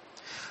glory?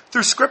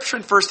 Through scripture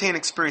and firsthand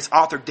experience,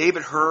 author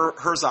David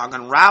Herzog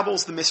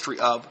unravels the mystery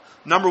of,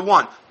 number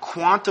one,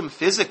 quantum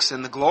physics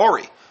and the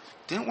glory.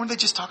 Weren't they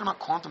just talking about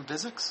quantum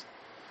physics?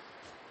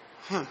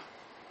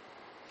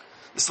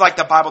 It's like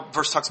the Bible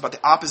verse talks about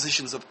the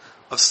oppositions of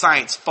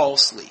science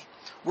falsely.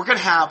 We're going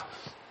to have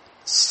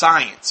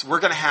science. We're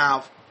going to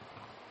have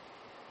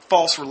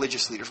false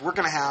religious leaders. We're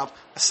going to have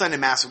ascended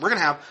masters. We're going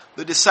to have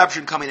the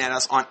deception coming at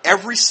us on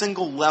every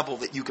single level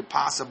that you could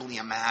possibly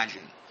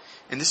imagine.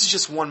 And this is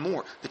just one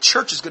more. The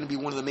church is going to be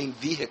one of the main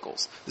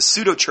vehicles. The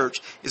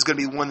pseudo-church is going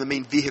to be one of the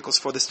main vehicles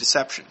for this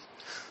deception.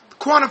 The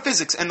quantum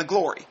physics and the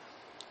glory.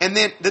 And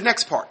then the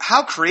next part.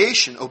 How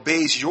creation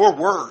obeys your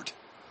word.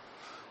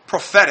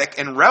 Prophetic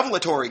and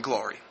revelatory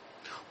glory.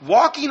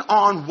 Walking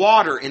on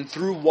water and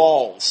through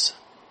walls.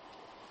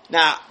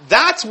 Now,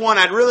 that's one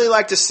I'd really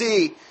like to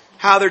see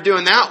how they're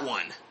doing that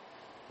one.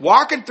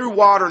 Walking through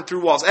water and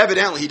through walls.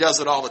 Evidently, he does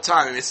it all the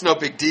time. It's no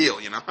big deal,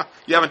 You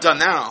haven't done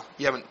that.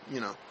 You haven't, You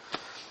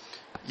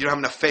don't have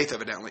enough faith,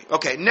 evidently.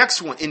 Okay,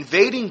 next one.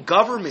 Invading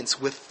governments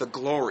with the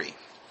glory.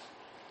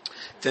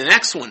 The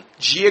next one.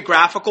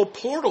 Geographical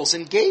portals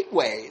and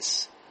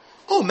gateways.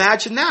 Oh,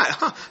 imagine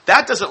that.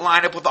 That doesn't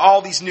line up with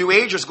all these New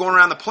Agers going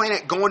around the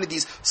planet, going to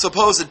these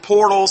supposed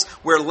portals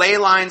where ley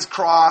lines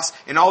cross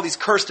and all these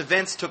cursed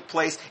events took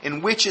place,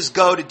 and witches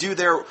go to do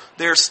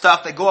their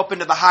stuff. They go up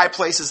into the high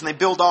places and they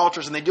build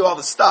altars and they do all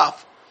this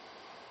stuff.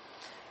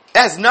 It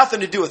has nothing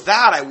to do with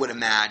that, I would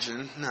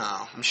imagine.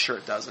 No, I'm sure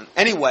it doesn't.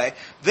 Anyway,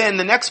 then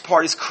the next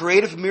part is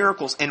creative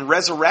miracles and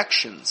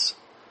resurrections.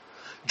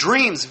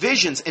 Dreams,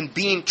 visions, and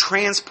being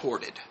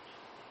transported.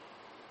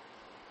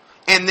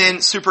 And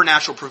then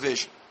supernatural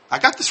provision. I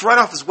got this right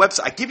off his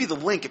website. I give you the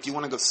link if you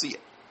want to go see it.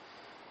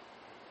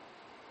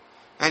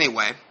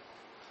 Anyway,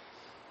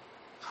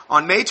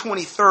 on May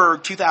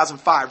 23rd,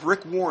 2005,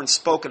 Rick Warren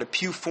spoke at a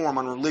Pew Forum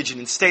on religion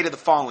and stated the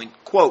following,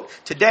 quote,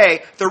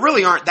 today, there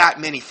really aren't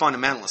that many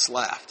fundamentalists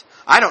left.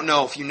 I don't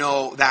know if you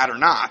know that or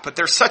not, but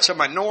there's such a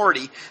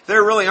minority,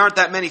 there really aren't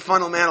that many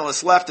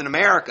fundamentalists left in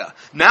America.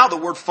 Now the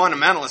word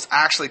fundamentalist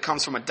actually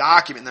comes from a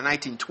document in the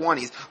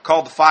 1920s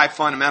called the Five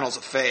Fundamentals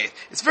of Faith.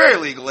 It's very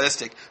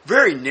legalistic,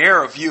 very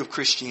narrow view of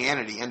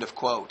Christianity, end of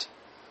quote.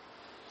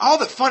 All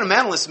that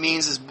fundamentalist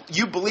means is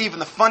you believe in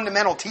the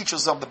fundamental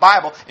teachings of the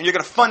Bible and you're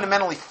going to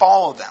fundamentally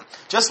follow them.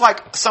 Just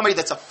like somebody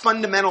that's a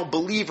fundamental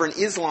believer in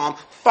Islam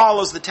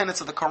follows the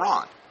tenets of the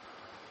Quran.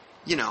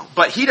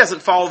 But he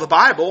doesn't follow the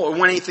Bible or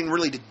want anything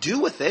really to do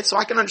with it, so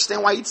I can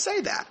understand why he'd say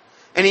that.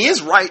 And he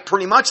is right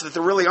pretty much that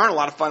there really aren't a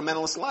lot of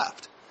fundamentalists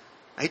left.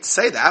 I hate to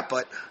say that,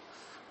 but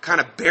kind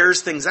of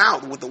bears things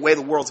out with the way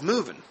the world's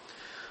moving.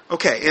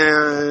 Okay,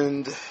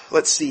 and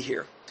let's see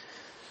here.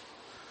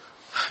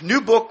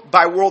 New book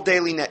by World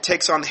Daily Net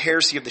takes on the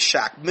heresy of the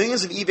shack.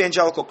 Millions of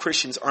evangelical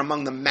Christians are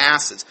among the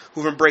masses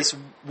who have embraced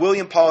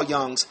William Paul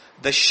Young's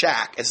The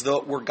Shack as though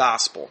it were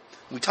gospel.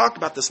 We talked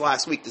about this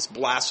last week, this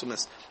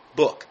blasphemous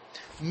book.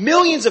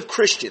 Millions of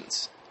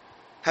Christians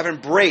have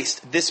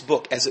embraced this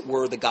book as it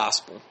were the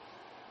gospel.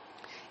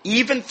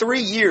 Even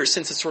 3 years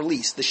since its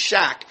release, The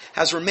Shack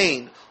has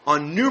remained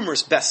on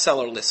numerous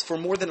bestseller lists for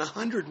more than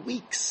 100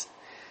 weeks.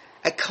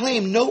 A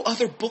claim no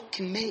other book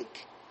can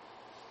make.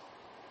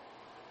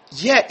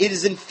 Yet it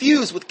is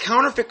infused with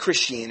counterfeit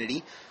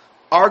Christianity,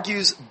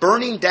 argues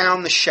Burning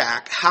Down the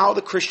Shack, How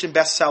the Christian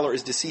Bestseller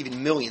is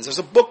Deceiving Millions. There's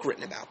a book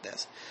written about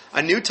this.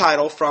 A new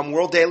title from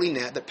World Daily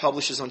Net that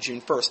publishes on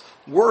June 1st.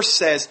 Worse,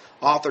 says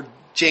author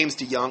James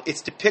DeYoung,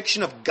 its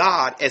depiction of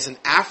God as an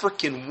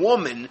African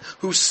woman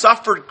who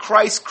suffered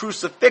Christ's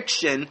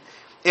crucifixion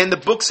and the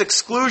book's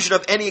exclusion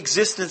of any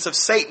existence of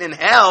Satan and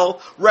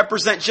hell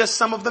represent just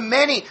some of the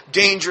many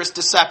dangerous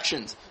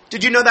deceptions.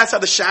 Did you know that's how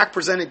the Shack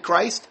presented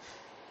Christ?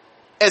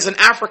 as an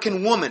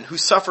African woman who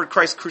suffered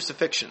Christ's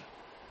crucifixion.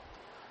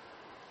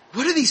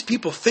 What are these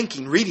people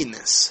thinking reading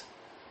this?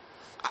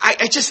 I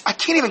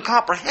can't even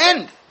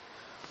comprehend.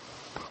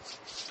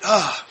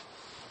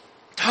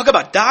 Talk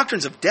about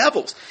doctrines of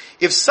devils.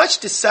 If such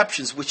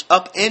deceptions which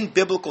upend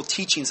biblical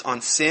teachings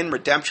on sin,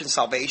 redemption,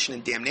 salvation,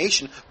 and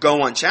damnation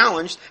go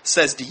unchallenged,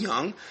 says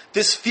DeYoung,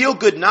 this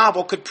feel-good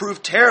novel could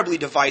prove terribly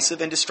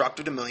divisive and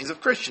destructive to millions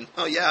of Christians.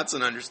 Oh yeah, that's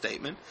an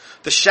understatement.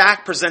 The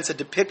Shack presents a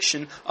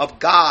depiction of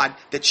God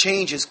that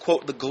changes,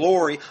 quote, the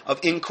glory of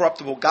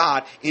incorruptible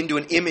God into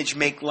an image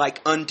made like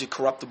unto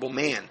corruptible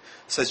man,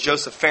 says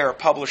Joseph Farah,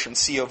 publisher and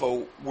CEO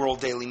of World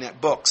Daily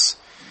Net Books.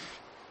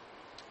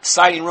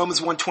 Citing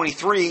Romans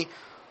 1:23,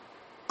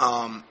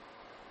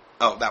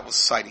 that was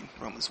citing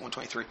Romans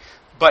 1:23.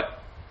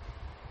 But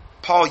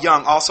Paul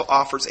Young also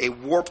offers a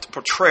warped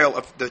portrayal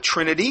of the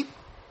Trinity,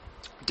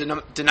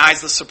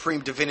 denies the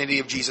supreme divinity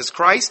of Jesus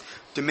Christ,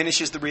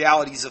 diminishes the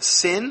realities of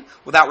sin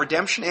without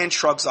redemption, and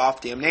shrugs off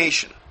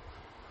damnation.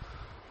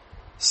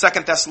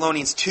 2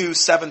 Thessalonians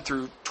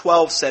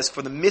 2:7-12 says,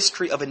 "For the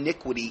mystery of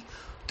iniquity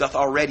doth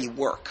already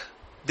work."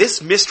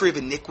 This mystery of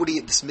iniquity,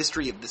 this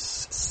mystery of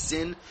this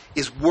sin,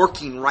 is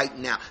working right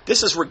now.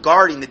 This is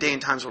regarding the day and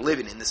times we're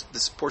living in,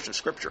 this portion of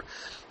Scripture.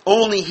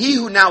 Only he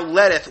who now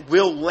letteth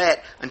will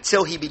let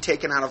until he be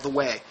taken out of the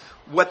way.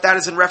 What that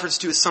is in reference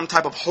to is some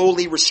type of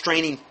holy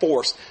restraining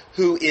force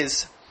who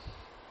is,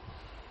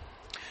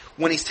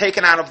 when he's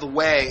taken out of the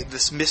way,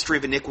 this mystery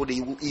of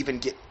iniquity will even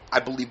get, I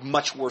believe,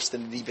 much worse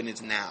than it even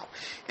is now.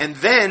 And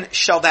then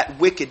shall that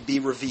wicked be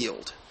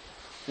revealed.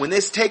 When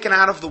it's taken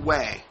out of the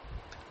way,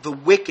 the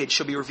wicked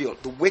shall be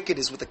revealed. The wicked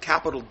is with a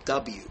capital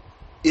W.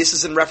 This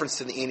is in reference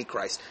to the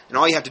Antichrist. And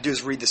all you have to do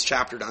is read this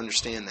chapter to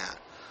understand that.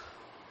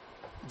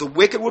 The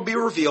wicked will be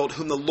revealed,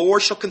 whom the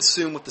Lord shall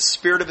consume with the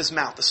spirit of his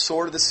mouth, the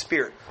sword of the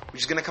Spirit,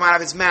 which is going to come out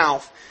of his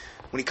mouth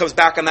when he comes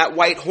back on that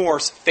white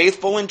horse,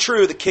 faithful and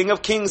true, the King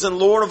of kings and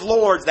Lord of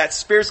lords. That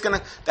sword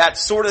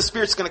of the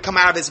Spirit is going to come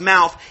out of his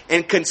mouth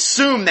and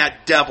consume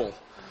that devil,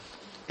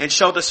 and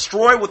shall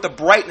destroy with the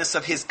brightness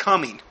of his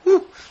coming.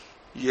 Whew.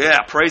 Yeah,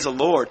 praise the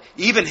Lord.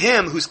 Even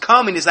him whose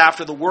coming is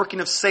after the working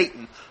of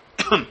Satan,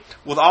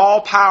 with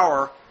all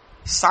power,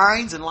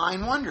 signs and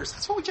lying wonders.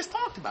 That's what we just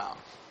talked about.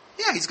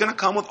 Yeah, he's going to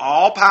come with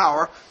all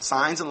power,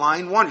 signs and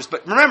lying wonders.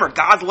 But remember,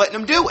 God's letting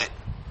him do it.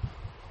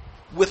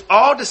 With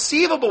all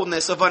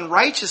deceivableness of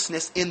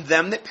unrighteousness in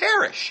them that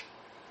perish.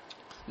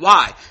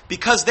 Why?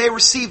 Because they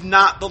receive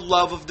not the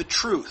love of the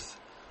truth,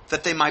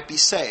 that they might be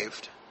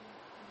saved.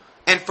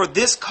 And for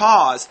this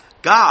cause,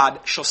 God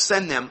shall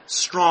send them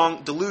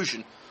strong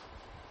delusion.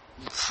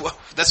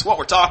 That's what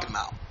we're talking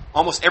about.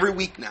 Almost every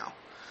week now.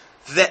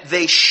 That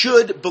they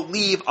should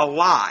believe a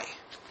lie.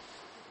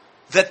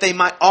 That they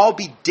might all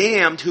be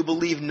damned who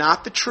believe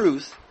not the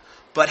truth,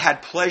 but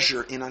had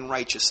pleasure in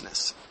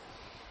unrighteousness.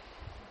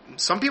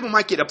 Some people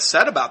might get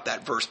upset about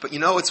that verse, but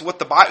it's what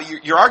the Bible,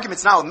 your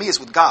argument's not with me, it's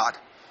with God.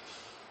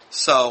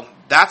 So,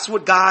 that's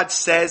what God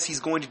says he's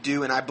going to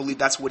do, and I believe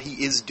that's what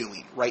he is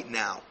doing right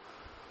now.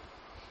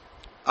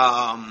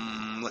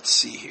 Let's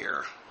see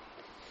here.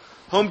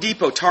 Home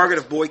Depot, target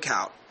of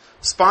boycott.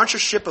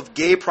 Sponsorship of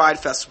gay pride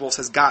festivals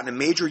has gotten a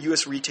major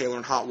U.S. retailer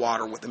in hot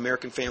water with the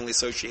American Family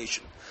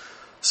Association.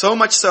 So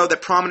much so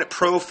that prominent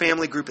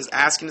pro-family group is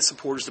asking its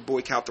supporters to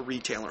boycott the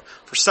retailer.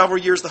 For several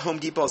years, the Home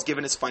Depot has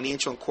given its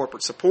financial and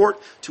corporate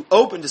support to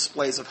open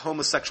displays of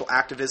homosexual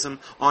activism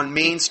on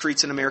main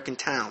streets in American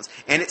towns,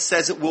 and it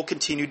says it will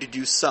continue to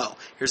do so.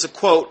 Here's a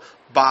quote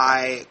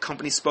by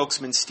company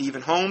spokesman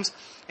Stephen Holmes.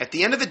 At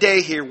the end of the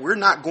day here, we're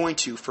not going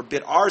to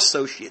forbid our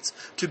associates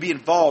to be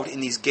involved in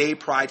these gay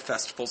pride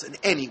festivals in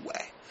any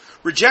way.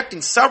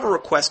 Rejecting several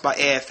requests by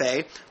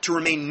AFA to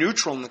remain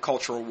neutral in the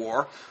cultural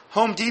war,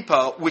 Home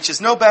Depot, which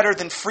is no better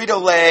than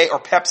Frito-Lay or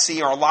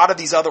Pepsi or a lot of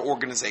these other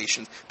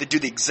organizations that do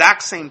the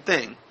exact same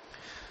thing,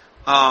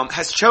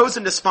 has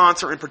chosen to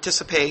sponsor and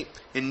participate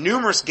in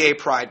numerous gay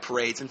pride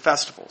parades and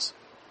festivals.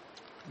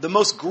 The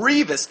most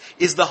grievous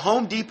is the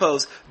Home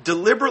Depot's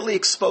deliberately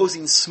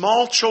exposing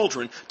small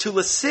children to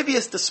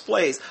lascivious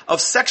displays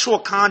of sexual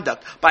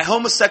conduct by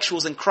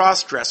homosexuals and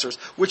cross-dressers,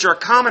 which are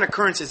common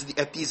occurrences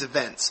at these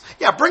events.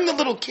 Yeah, bring the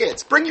little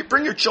kids. Bring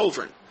your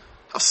children.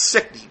 How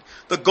sickening.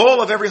 The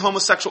goal of every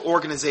homosexual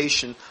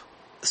organization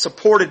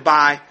supported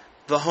by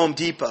the Home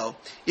Depot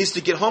is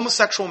to get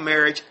homosexual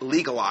marriage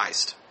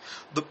legalized.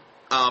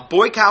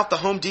 Boycott the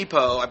Home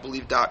Depot, I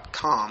believe,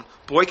 .com.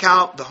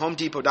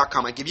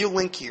 Boycotthehomedepot.com. I give you a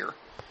link here.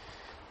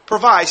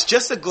 Provides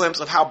just a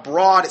glimpse of how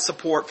broad its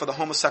support for the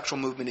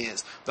homosexual movement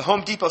is. The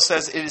Home Depot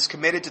says it is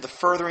committed to the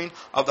furthering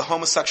of the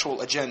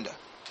homosexual agenda.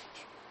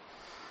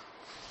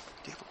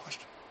 Do you have a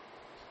question?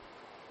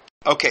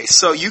 Okay,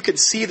 so you can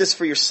see this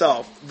for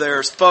yourself.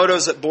 There's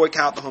photos at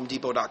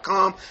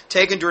boycotthehomedepot.com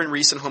taken during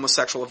recent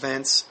homosexual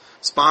events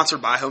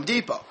sponsored by Home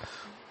Depot.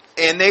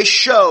 And they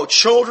show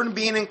children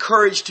being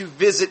encouraged to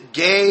visit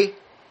gay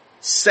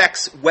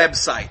sex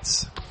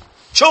websites.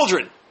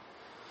 Children!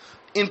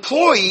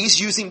 Employees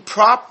using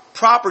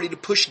property to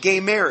push gay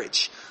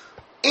marriage,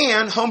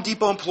 and Home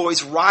Depot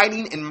employees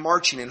riding and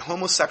marching in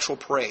homosexual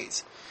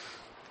parades.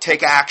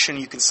 take action.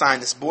 You can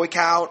sign this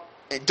boycott.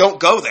 Don't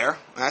go there.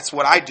 That's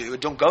what I do.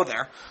 Don't go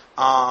there.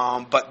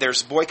 But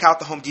there's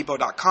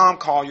boycottthehomedepot.com.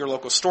 Call your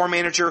local store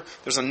manager.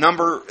 There's a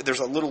number. There's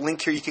a little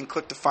link here you can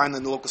click to find the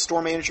local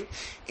store manager.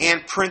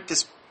 And print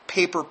this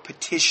paper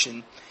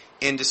petition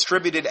and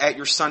distribute it at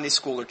your Sunday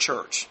school or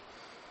church.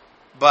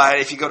 But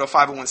if you go to a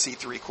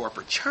 501c3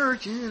 corporate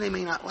church, they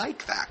may not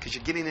like that because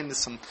you're getting into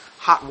some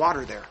hot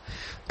water there.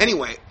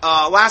 Anyway,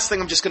 last thing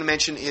I'm just going to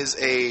mention is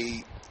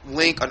a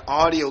link, an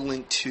audio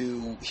link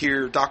to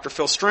hear Dr.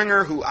 Phil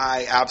Stringer, who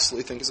I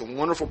absolutely think is a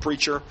wonderful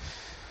preacher.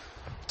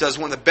 Does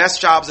one of the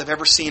best jobs I've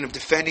ever seen of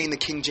defending the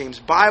King James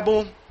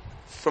Bible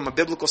from a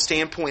biblical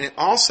standpoint and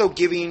also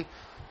giving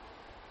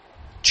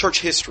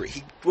church history.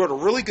 He wrote a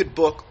really good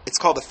book. It's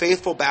called The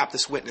Faithful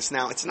Baptist Witness.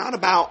 Now, it's not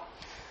about,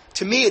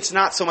 to me, it's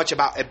not so much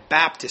about a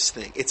Baptist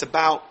thing. It's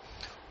about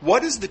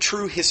what is the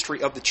true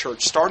history of the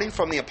church, starting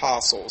from the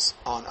apostles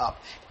on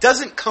up. It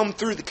doesn't come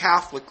through the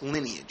Catholic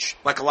lineage,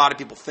 like a lot of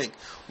people think.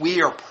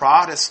 We are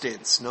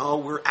Protestants. No,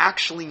 we're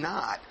actually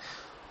not.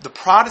 The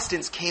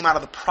Protestants came out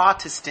of the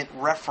Protestant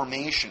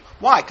Reformation.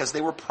 Why? Because they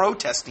were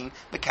protesting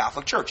the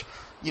Catholic Church.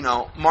 You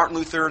know, Martin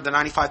Luther, the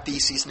 95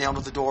 Theses, nailed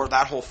to the door,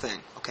 that whole thing.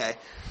 Okay?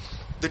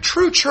 The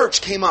true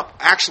church came up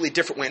actually a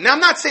different way. Now,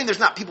 I'm not saying there's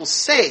not people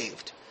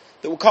saved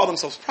that would call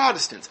themselves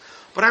Protestants.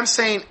 But I'm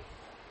saying,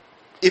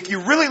 if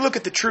you really look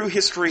at the true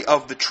history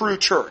of the true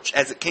church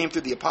as it came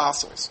through the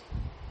apostles,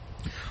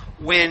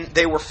 when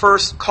they were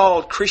first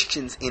called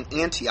Christians in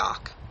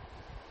Antioch,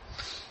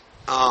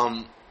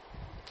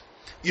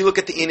 you look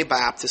at the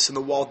Anabaptists and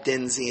the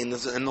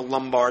Waldensians and the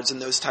Lombards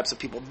and those types of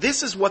people.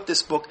 This is what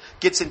this book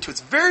gets into.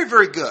 It's very,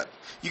 very good.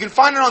 You can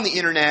find it on the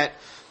internet.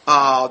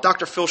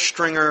 Dr. Phil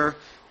Stringer,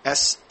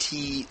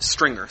 Stringer,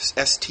 Stringer.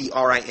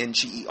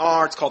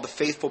 It's called The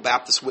Faithful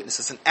Baptist Witness.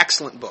 It's an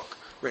excellent book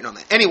written on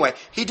that. Anyway,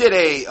 he did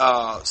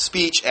a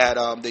speech at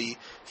the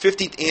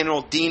 15th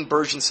Annual Dean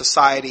Burgeon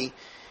Society,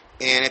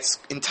 and it's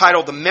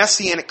entitled The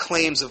Messianic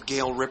Claims of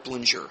Gail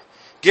Riplinger.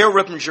 Gail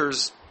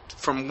Riplinger's,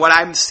 from what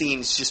I'm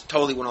seeing, just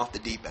totally went off the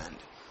deep end.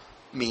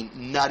 I mean,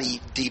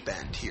 nutty deep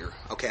end here,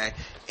 okay?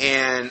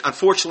 And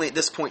unfortunately, at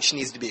this point, she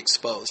needs to be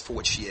exposed for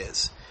what she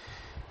is.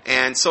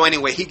 And so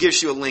anyway, he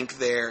gives you a link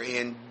there,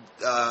 and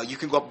you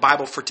can go up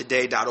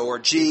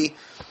BibleForToday.org.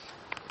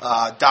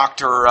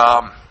 Dr.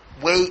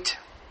 Waite,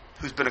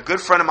 who's been a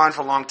good friend of mine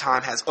for a long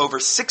time, has over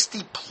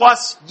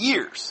 60-plus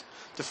years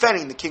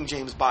defending the King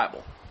James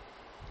Bible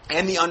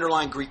and the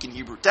underlying Greek and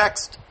Hebrew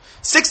text.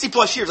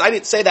 60-plus years. I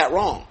didn't say that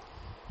wrong.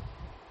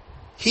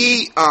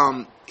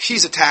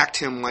 She's attacked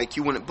him like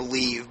you wouldn't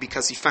believe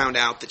because he found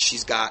out that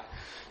she's got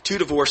 2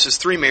 divorces,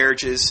 3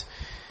 marriages.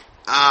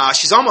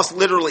 She's almost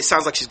literally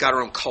sounds like she's got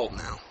her own cult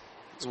now,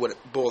 is what it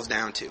boils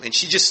down to. And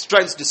she just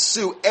tries to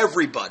sue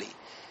everybody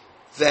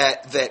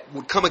that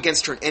would come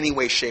against her in any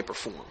way, shape, or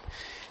form.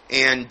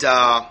 And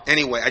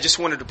anyway, I just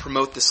wanted to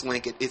promote this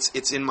link.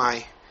 It's in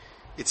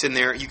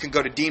there. You can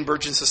go to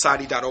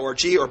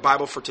deanburgeonsociety.org or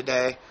Bible for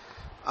Today,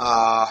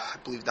 I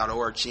believe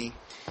 .org,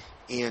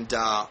 and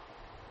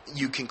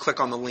you can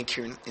click on the link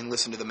here and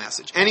listen to the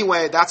message.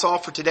 Anyway, that's all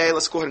for today.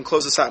 Let's go ahead and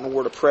close this out in a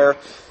word of prayer.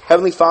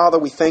 Heavenly Father,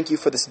 we thank you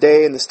for this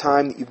day and this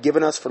time that you've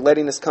given us, for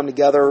letting us come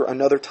together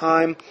another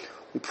time.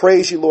 We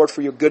praise you, Lord,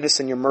 for your goodness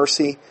and your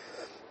mercy.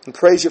 We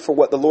praise you for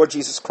what the Lord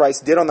Jesus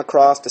Christ did on the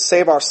cross to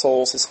save our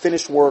souls, his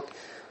finished work,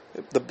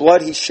 the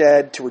blood he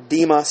shed to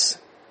redeem us.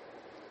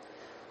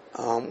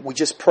 We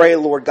just pray,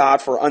 Lord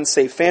God, for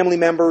unsaved family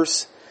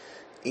members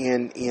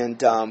and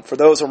for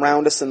those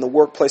around us in the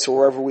workplace or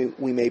wherever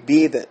we may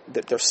be, that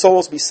their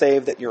souls be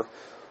saved, that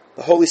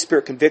the Holy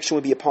Spirit conviction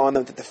would be upon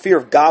them, that the fear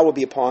of God would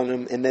be upon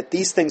them, and that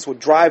these things would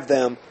drive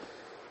them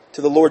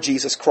to the Lord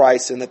Jesus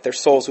Christ, and that their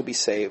souls would be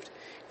saved.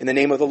 In the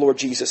name of the Lord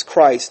Jesus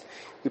Christ,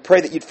 we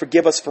pray that you'd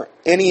forgive us for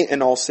any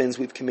and all sins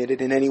we've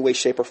committed in any way,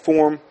 shape, or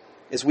form,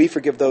 as we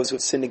forgive those who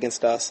have sinned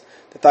against us,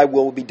 that thy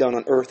will be done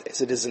on earth as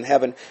it is in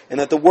heaven, and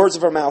that the words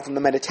of our mouth and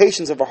the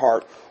meditations of our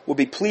heart will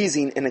be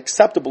pleasing and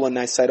acceptable in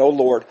thy sight, O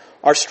Lord,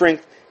 our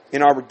strength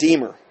and our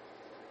Redeemer.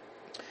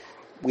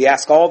 We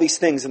ask all these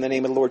things in the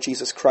name of the Lord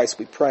Jesus Christ,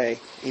 we pray.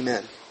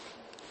 Amen.